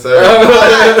 Yes, sir.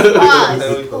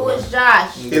 Who is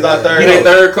Josh? He's our third. He ain't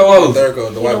third co-host.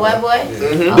 The white boy.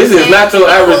 Mm-hmm. This is not your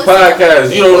average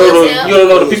podcast. You don't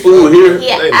know the people who are here.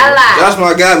 Yeah, I lie. Josh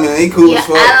my guy, man. He cool as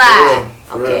fuck. I lie.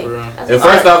 Okay. And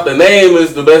first off, the name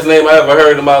is the best name I ever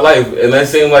heard in my life, and that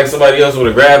seemed like somebody else would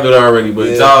have grabbed it already. But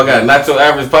y'all got not your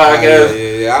average podcast.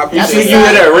 Yeah. You see, you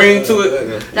hear that ring to it.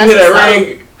 You hear that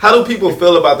ring. How do people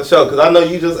feel about the show? Because I know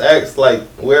you just asked, like,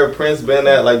 where Prince been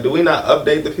at. Like, do we not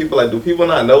update the people? Like, do people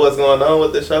not know what's going on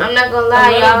with the show? I'm not going to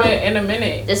lie, y'all. In a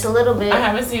minute. Just a little bit. I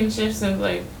haven't seen shit since,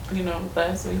 like,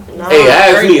 last week. No. Hey,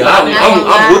 ask me.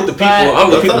 I'm with the people.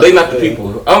 I'm the people. They not the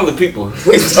people. I'm the people. I'm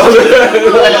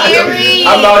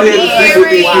out here to speak with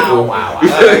these people. Wow.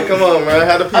 Right, come on, man.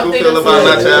 How do people feel about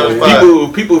not your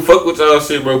average people fuck with y'all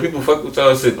shit, bro. People fuck with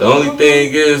y'all shit. The only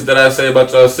thing is that I say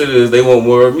about y'all shit is they want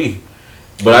more of me.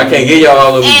 But I can't give y'all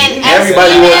all of me.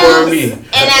 Everybody want more of me. And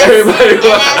as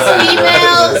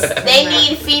females, they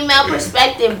need female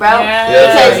perspective, bro.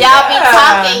 Because y'all be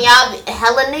talking, y'all be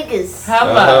hella niggas.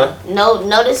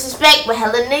 No disrespect, but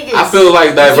hella niggas. I feel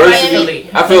like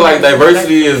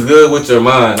diversity is good with your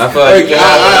mind. I feel like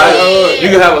you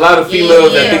can have a lot of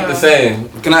females that think the same.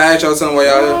 Can I ask y'all something while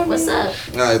y'all here? What's up?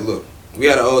 All right, look. We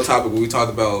had an old topic where we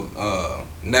talked about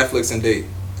Netflix and date.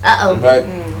 Uh-oh. Right?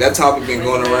 That topic been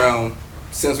going around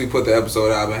since we put the episode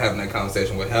out. I've been having that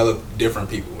conversation with hella different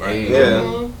people, right?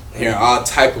 Yeah. Hearing all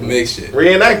type of mixed shit.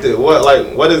 Reenact it.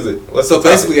 What is it? What's so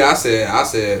basically I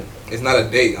said it's not a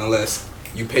date unless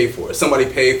you pay for it. Somebody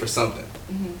paid for something.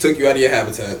 Took you out of your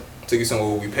habitat, took you somewhere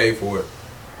where we paid for it.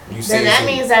 Then that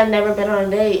means I've never been on a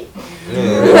date.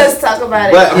 Yeah. Let's talk about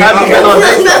it. But have you been on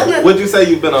dates? Would you say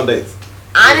you've been on dates?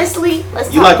 Honestly, let's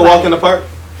talk. You like a walk in the park?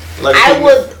 Like I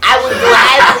would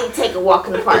gladly take a walk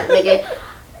in the park, nigga.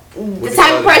 The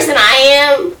type of person I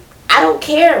am, I don't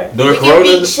care. We can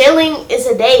be chilling, it's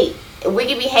a date. We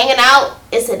can be hanging out,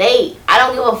 it's a date. I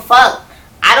don't give a fuck.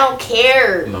 I don't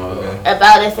care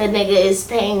about if a nigga is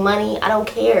paying money. I don't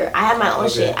care. I have my own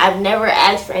shit. I've never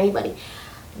asked for anybody.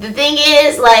 The thing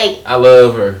is, like, I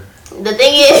love her. The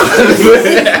thing is,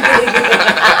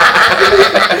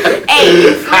 hey,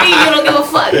 you free, you don't give a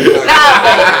fuck.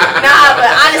 Nah,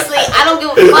 but honestly, I don't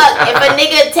give a fuck. If a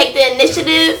nigga take the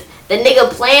initiative, the nigga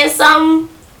plan something,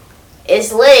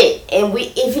 it's lit. And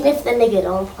even if the nigga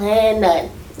don't plan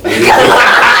nothing, you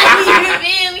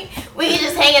feel me? We can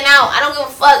just hanging out. I don't give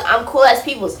a fuck. I'm cool as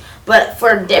peoples. But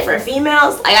for different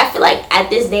females, like I feel like at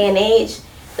this day and age,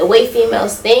 the way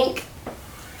females think,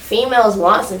 females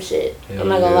want some shit. I'm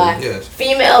not gonna lie. Yes.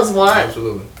 Females want,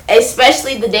 absolutely,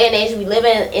 especially the day and age we live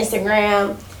in,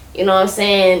 Instagram. You know what I'm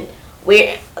saying?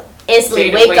 We're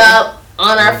instantly wake up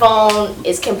on our phone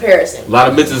is comparison. A lot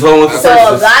of bitches home. So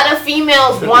a lot of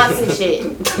females want some shit.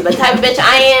 The type of bitch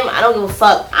I am, I don't give a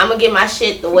fuck. I'm gonna get my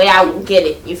shit the way I get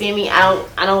it. You feel me? I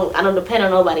don't depend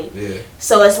on nobody. Yeah.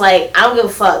 So it's like I don't give a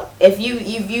fuck. If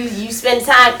you spend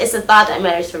time, it's a thought that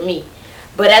matters for me.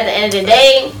 But at the end of the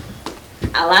day,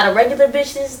 a lot of regular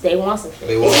bitches, they want some shit.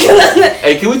 They want some shit.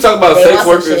 Hey, can we talk about sex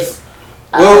workers?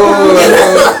 Whoa.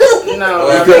 No,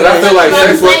 because I feel like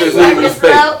sex workers need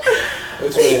respect.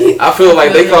 I feel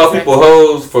like they call people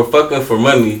hoes for fucking for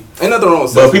money. Ain't nothing wrong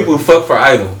with sex but people fuck for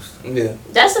items. Yeah.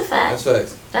 That's a fact. That's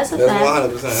facts. That's a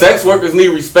fact. 100%. Sex workers need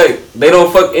respect. They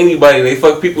don't fuck anybody. They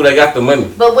fuck people that got the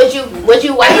money. But would you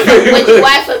wife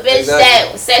a bitch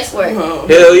that sex work?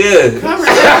 Hell yeah.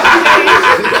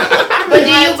 But do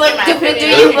you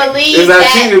believe it's not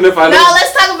that? cheating if I No,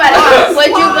 let's talk about it. Would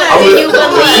you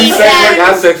believe that?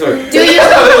 I sex her. Do you?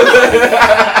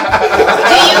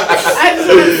 I just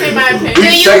want to say my opinion. Do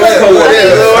you?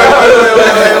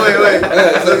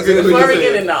 Wait. Before we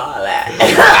get into all that,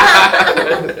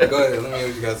 Go ahead. Let me hear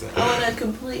what you got to say. I want to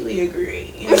completely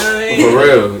agree. You know what I mean? For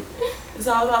real. It's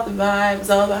all about the vibe. It's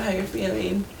all about how you're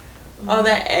feeling. All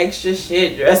that extra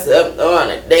shit, dress up, go on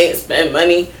a date, spend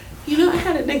money. You know, I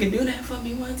had a nigga do that for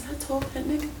me once. I told that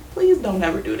nigga, please don't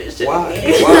ever do this shit. Why?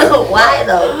 again. Why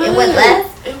though? It went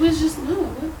left. It was just no, it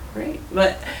wasn't great,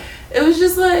 but it was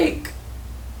just like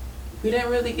we didn't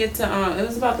really get to. It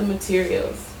was about the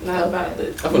materials, not about the.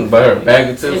 I'm gonna buy her a bag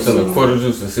of tips and a quarter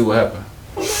juice and see what happens.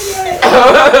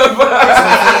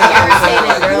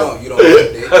 You don't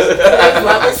like dates? There's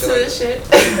levels to this shit.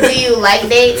 Do you like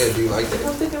dates? Yeah, do you like I don't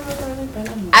dates? think I've ever really been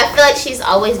on. I feel like she's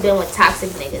always been with toxic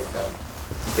niggas though.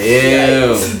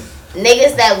 Damn.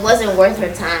 Niggas that wasn't worth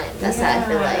her time. That's how I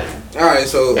feel like. Alright,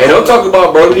 so. Hey, don't talk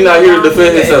about bro. He not here to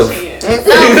defend himself. No, fuck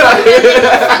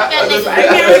that nigga. I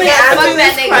can't really answer Fuck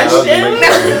that this nigga.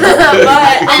 question, but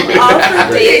I'm all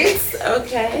for dates.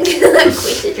 Okay.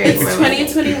 It's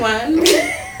 2021.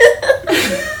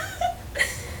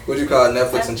 Would you call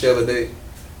Netflix and chill a date?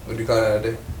 Would you call that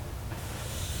a date?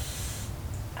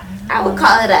 I would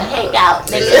call it a hangout,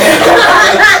 nigga.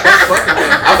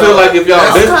 I feel like if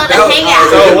y'all been, Call it a hangout.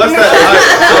 So what's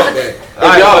that?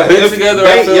 if y'all been together,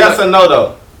 I feel yes like, or no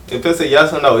though. If it's a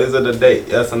yes or no, is it a date?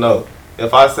 Yes or no.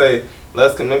 If I say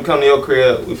let me come to your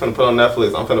crib, we finna put on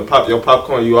Netflix. I'm finna pop your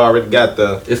popcorn. You already got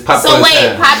the. it's popcorn So wait,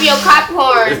 time. pop your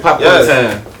popcorn. It's popcorn Yes.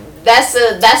 time. That's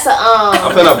a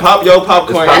I'm finna pop your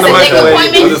popcorn in That's the a dick microwave.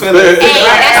 appointment? You finna- Hey,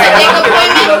 that's a dick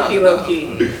appointment. Low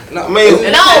key. I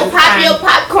mean, No, pop your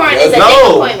popcorn is a dick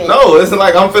no, appointment. no. It's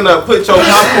like I'm finna put your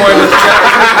popcorn in the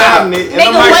cabinet in the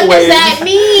Nigga, what microwave. does that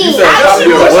mean? You said pop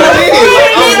your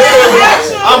what?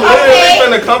 I'm literally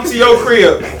finna come to your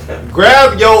crib,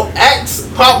 grab your Axe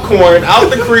popcorn out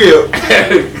the crib,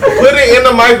 put it in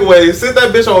the microwave, sit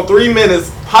that bitch on 3 minutes,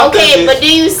 pop Okay, that but do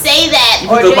you say that,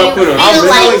 or put do the you popcorn on. feel I'm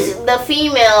like telling the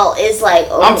female is like?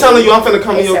 Oh, I'm telling you, I'm finna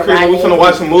come to it's your a crib and we ride finna in.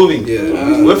 watch a movie.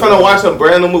 Yeah. We're finna watch a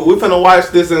brand new movie. We finna watch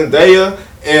this Zendaya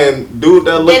and dude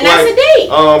that look Then that's like a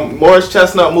date. Morris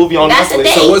Chestnut movie on That's a Netflix.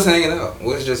 date. So what's hanging out?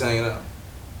 What's just hanging out?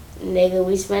 Nigga,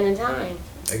 we spending time.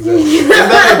 Exactly. Is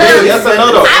that a date? Yes or no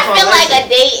though? I feel like a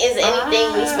date is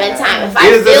anything we spend time. If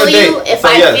I Is it a feel you, date? if So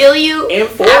I yes. feel you,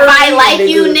 if Inform I me, like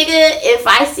you, nigga. nigga, if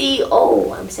I see,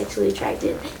 oh, I'm sexually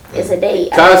attracted, it's a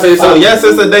date. Can I say So something? yes,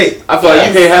 it's a date. I feel like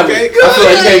you can't have. Okay, I feel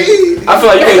like you can't. I feel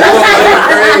like you can't go on a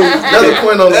date. That's a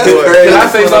point on the That's board. crazy. Can I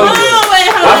say something?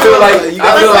 I feel like You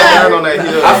gotta learn on that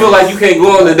hill. I feel like you can't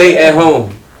go on a date at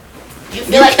home. You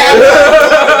feel like that?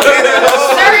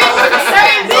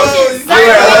 certain bitches,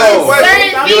 certain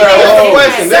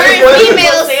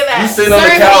females. You sitting on the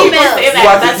Certain couch, females. you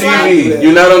watching TV.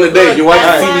 You're not on the date. You're watching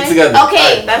That's TV why- together.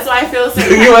 Okay, That's why I feel the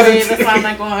same You wasn't- way. That's why I'm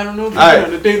like, well, I don't know if Alright. you're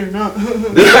on a date or not.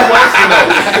 This is a question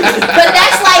though. but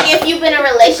that's like if you've been in a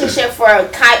relationship for a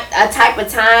type of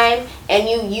time and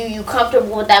you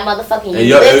comfortable with that motherfucking And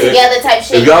you y'all- live together type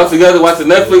shit. If y'all together watching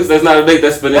Netflix, that's not a date.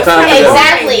 That's spending time together.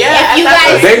 Exactly. Yeah, if you that's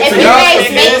guys, a date if to you y'all.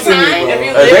 guys make time.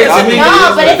 A date to me No,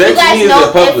 is- but a if date you to guys me is know,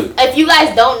 in public. if you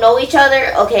guys don't know each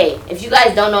other, okay. If you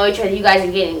guys don't know each other, you guys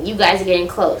are getting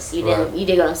close. You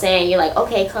dig what I'm saying? You're like,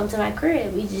 okay, come to my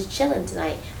crib. We just chilling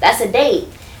tonight. That's a date.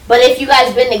 But if you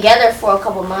guys been together for a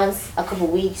couple months, a couple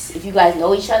weeks, if you guys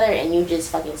know each other and you just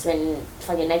fucking spend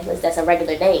fucking Netflix, that's a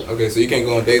regular date. Okay, so you can't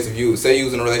go on dates if you say you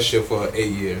was in a relationship for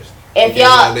 8 years. If you can't go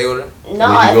on y'all a date with her? no,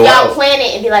 When you if go y'all out. plan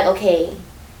it and be like, okay,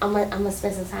 I'm gonna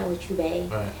spend some time with you,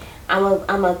 babe. Right. I'm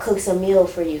gonna cook some meal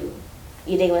for you.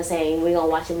 You dig what I'm saying? We're gonna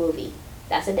watch a movie.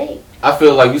 That's a date. I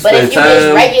feel like you But spend if you just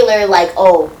time. regular, like,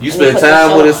 oh, You let me spend put this time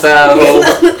show with a on. side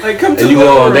hoe, Like, come to and you the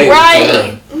go on dates.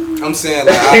 Right. I'm saying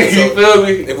like, alright, You so feel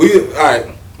me? if we alright,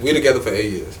 we together for 8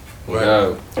 years, right?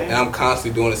 Yeah. And I'm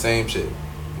constantly doing the same shit.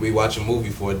 We watch a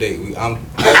movie for a date.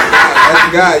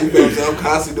 That's the guy. You know what I'm saying? I'm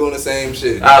constantly doing the same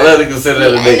shit. I let her consider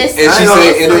that a And date. this- And she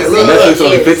say, and then, look, Netflix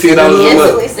only $15 a Yes,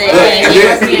 month. we say Look, and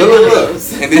that. then,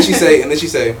 look. And then she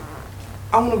say,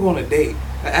 I want to go on a date,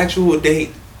 an actual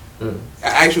date, an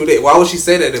actual date. Why would she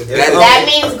say that if that is? That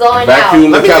means going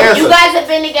Vacuum out. the couch. You guys have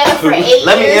been together for 8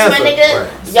 Let me years, my answer. nigga.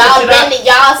 Right.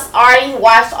 Y'all already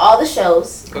watched all the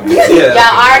shows. Yeah.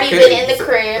 Y'all already Okay. been in the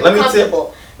crib, Let me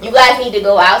comfortable. You guys need to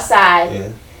go outside, Yeah.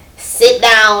 sit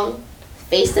down,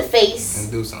 face to face,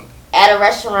 And do something. at a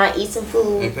restaurant, eat some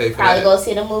food, And pay for probably that. go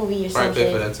see the movie or Probably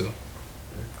pay for something. that too.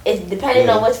 It's depending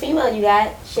Yeah. on what female you got.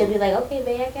 She'll be like, okay,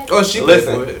 babe, I got you. Oh, she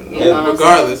Listen, paid for it. You know what I'm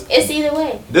Regardless. saying? It's either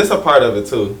way. This a part of it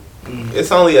too.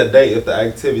 It's only a date if the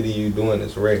activity you doing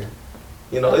is rare.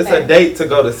 You know, it's a date to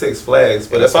go to Six Flags.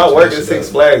 But if I work at Six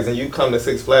Flags and you come to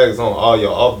Six Flags on all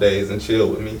your off days and chill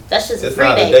with me, that's just it's a free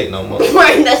not date. a date no more.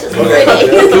 Right, that's just a free date.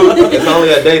 It's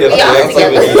only a date if the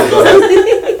activity you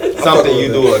do, something you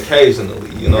do occasionally.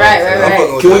 You know,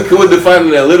 right. Can we define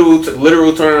it in a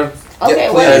literal term? Okay,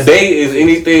 a date is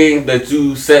anything that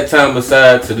you set time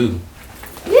aside to do.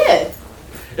 Yeah.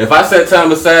 If I set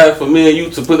time aside for me and you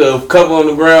to put a cover on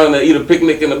the ground and eat a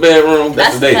picnic in the bedroom,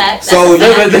 that's a date. So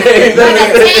that's a date. That's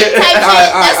a fact.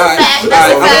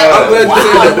 That's a fact. I'm glad you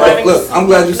said that. Look, I'm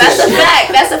glad you said that. That's a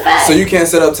fact. That's a fact. So you can't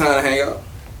set up time to hang out?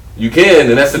 You can,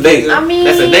 and that's a date. I mean,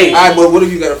 that's a date. Alright, but what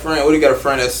if you got a friend? What if you got a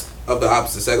friend that's of the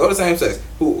opposite sex or the same sex?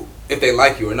 Who, if they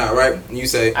like you or not, right? And you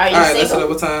say, are you alright, let's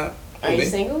single? set up a time. Are you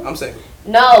single? I'm single.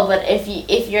 No, but if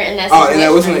you're in that situation, Oh, in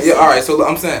that situation, yeah. All right. So look,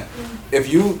 I'm saying, if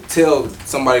you tell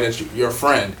somebody that you're a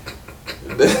friend,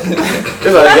 it's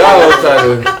like y'all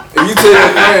trying to. If you tell your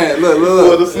friend, look.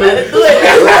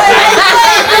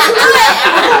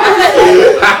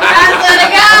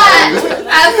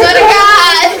 I swear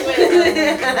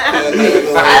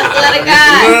to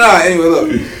God. No. Anyway, look.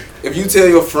 If you tell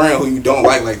your friend who you don't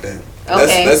like that,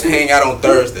 let's hang out on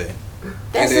Thursday.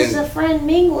 That's just a friend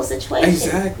mingle situation.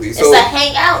 Exactly. So, it's a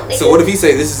hangout. Nigga. So what if he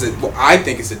say this is I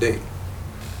think it's a date?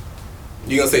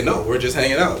 You gonna say no? We're just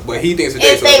hanging out, but he thinks it's a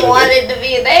date. If they wanted to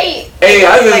be a date, hey,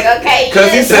 I just like okay,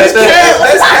 because he said that.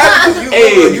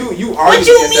 You what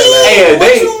you mean? Hey,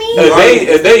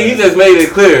 a date. He just made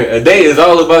it clear. A date is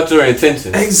all about your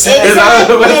intentions. Exactly. It's all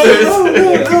about your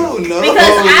intentions. No.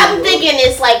 Because I'm thinking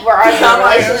it's like we're already in a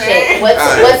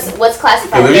relationship. What's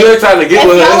classified? If you're trying to get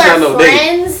with her, it's not no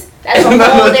date. That's a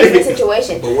whole different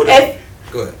situation. But what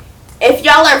go ahead. If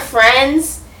y'all are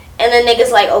friends and the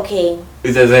nigga's like, okay,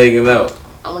 it's just hanging out.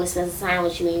 I want to spend some time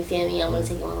with you. You feel me? I'm gonna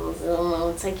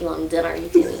take you on dinner. You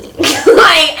feel me?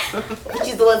 Like, what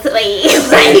you doing today?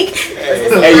 Like,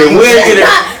 hey,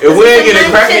 if we ain't get it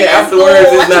cracking afterwards,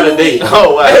 it's not a date.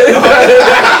 Oh wow.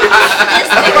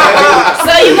 So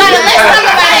you gotta let's talk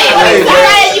about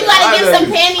it. You gotta give some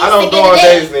panties. I don't to go on get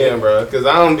a date. dates then, bro, because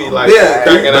I don't be like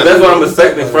cracking. But that's what I'm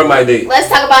expecting from my date. Let's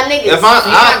talk about niggas. If I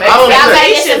don't do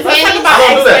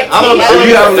that. I don't do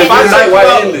that.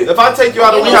 If I take you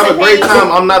out and we have a great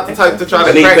time, I'm not the type to try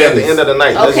to crack at the end of the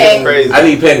night. That's just crazy. I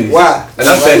need pennies. Why?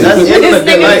 That's pennies. That's the end of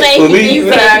the good night. For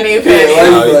me, I need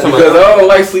pennies. Because I don't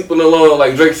like sleeping alone,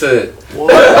 like Drake said. You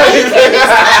can't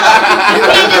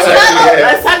just cuddle.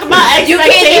 Let's talk about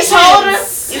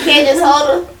expectations. You can't just hold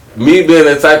her. Me being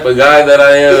the type of guy that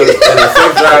I am and the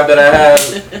sex drive that I have,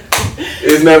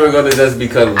 it's never gonna just be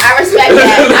cuddling. I respect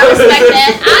that.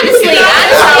 Honestly,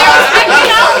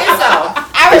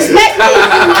 I respect it.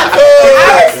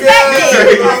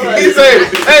 He said,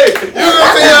 "Hey, you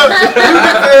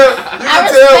can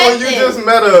tell when you just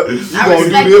met a you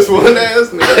gonna do this one ass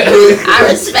nigga."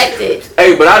 I respect it.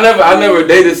 Hey, but I never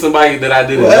dated somebody that I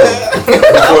didn't know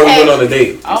before we went on a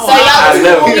date. So y'all was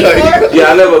cool before?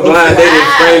 Yeah, I never blind dated,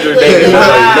 stranger dated.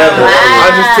 Never. I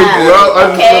just took you out. I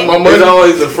just took my money. There's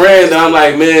always a friend that I'm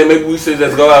like, man, maybe we should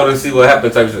just go out and see what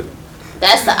happens type shit.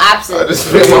 That's the opposite. I just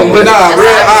spent my money.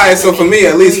 Alright, so for me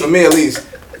at least,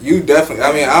 you definitely.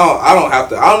 I mean, I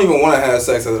don't even want to have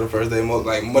sex after the first day.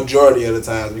 Like majority of the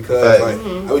times because I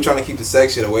be trying to keep the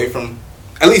sex shit away from.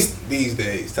 At least these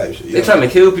days, type shit. They trying to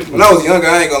kill people. When I was younger,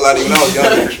 I ain't gonna lie to you. When I was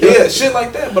younger, yeah, shit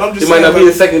like that. But I'm just. It might not be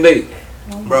a second date.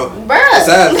 Bro, besides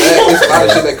that, there's a lot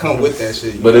of shit that come with that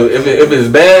shit. But if it's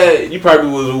bad, you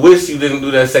probably would wish you didn't do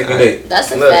that second date.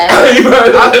 That's a fact. I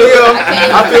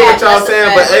feel what y'all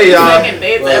saying, but hey, y'all,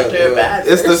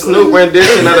 it's the Snoop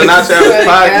rendition of the Not Your Average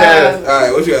podcast. All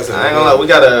right, what you got to say? I ain't gonna lie, we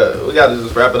gotta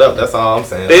just wrap it up. That's all I'm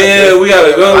saying. Yeah, we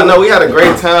gotta go. I know we had a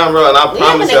great time, bro, and I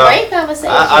promise y'all. We having a great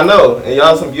conversation. I know, and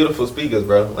y'all some beautiful speakers,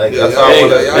 bro. Like that's all I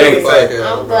want to say.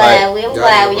 I'm glad. I'm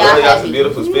glad. Y'all got some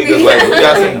beautiful speakers. Like we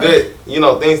got some good,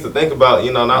 things to think about.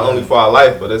 Not only for our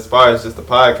life, but as far as just the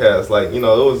podcast. Like it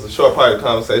was a short part of the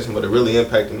conversation, but it really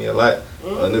impacted me a lot.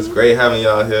 And it's great having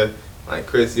y'all here. Like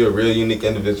Chris, you're a real unique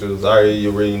individual. Zaria,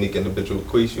 you're a real unique individual.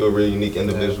 Queesh, you're a real unique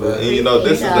individual. And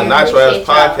this is the Not Your Average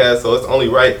podcast, so it's only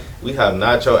right we have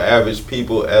Not Your Average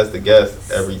people as the guests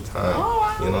every time.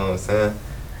 You know what I'm saying?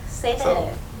 Say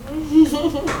that.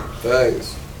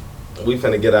 Thanks. We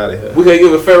finna get out of here. We gonna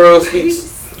give a farewell speech.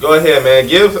 Go ahead, man.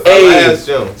 Give a last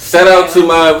Jim. Shout out to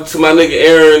my nigga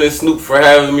Aaron and Snoop for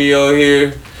having me on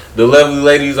here. The lovely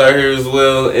ladies are here as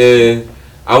well, and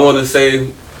I want to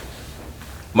say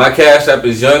My Cash App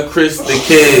is Young Chris the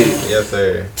Kid. Yes,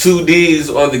 sir. 2 D's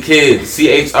on the Kid.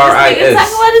 CHRIS. Talking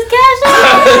about his cash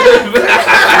app.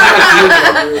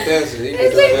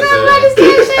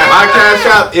 My Cash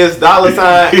App is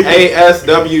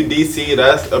 $ASWDC.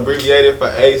 That's abbreviated for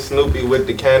A Snoopy with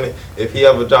the cannon. If he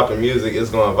ever dropping music, it's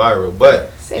going viral.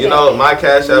 But you know, my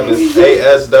Cash App is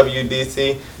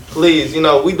ASWDC. Please, you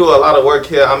know, we do a lot of work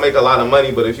here. I make a lot of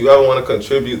money, but if you ever want to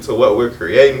contribute to what we're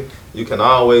creating, you can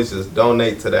always just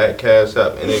donate to that Cash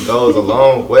App, and it goes a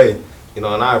long way. You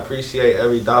know, and I appreciate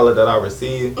every dollar that I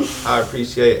receive. I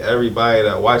appreciate everybody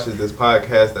that watches this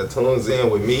podcast, that tunes in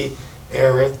with me,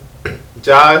 Aaron,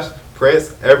 Josh,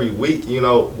 Prince, every week. You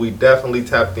know, we definitely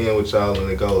tapped in with y'all,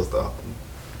 and it goes though.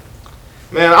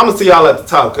 Man, I'm going to see y'all at the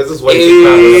top, because it's way too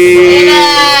crowded.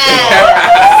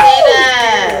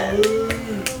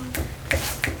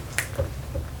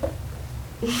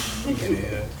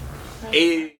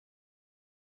 Hey.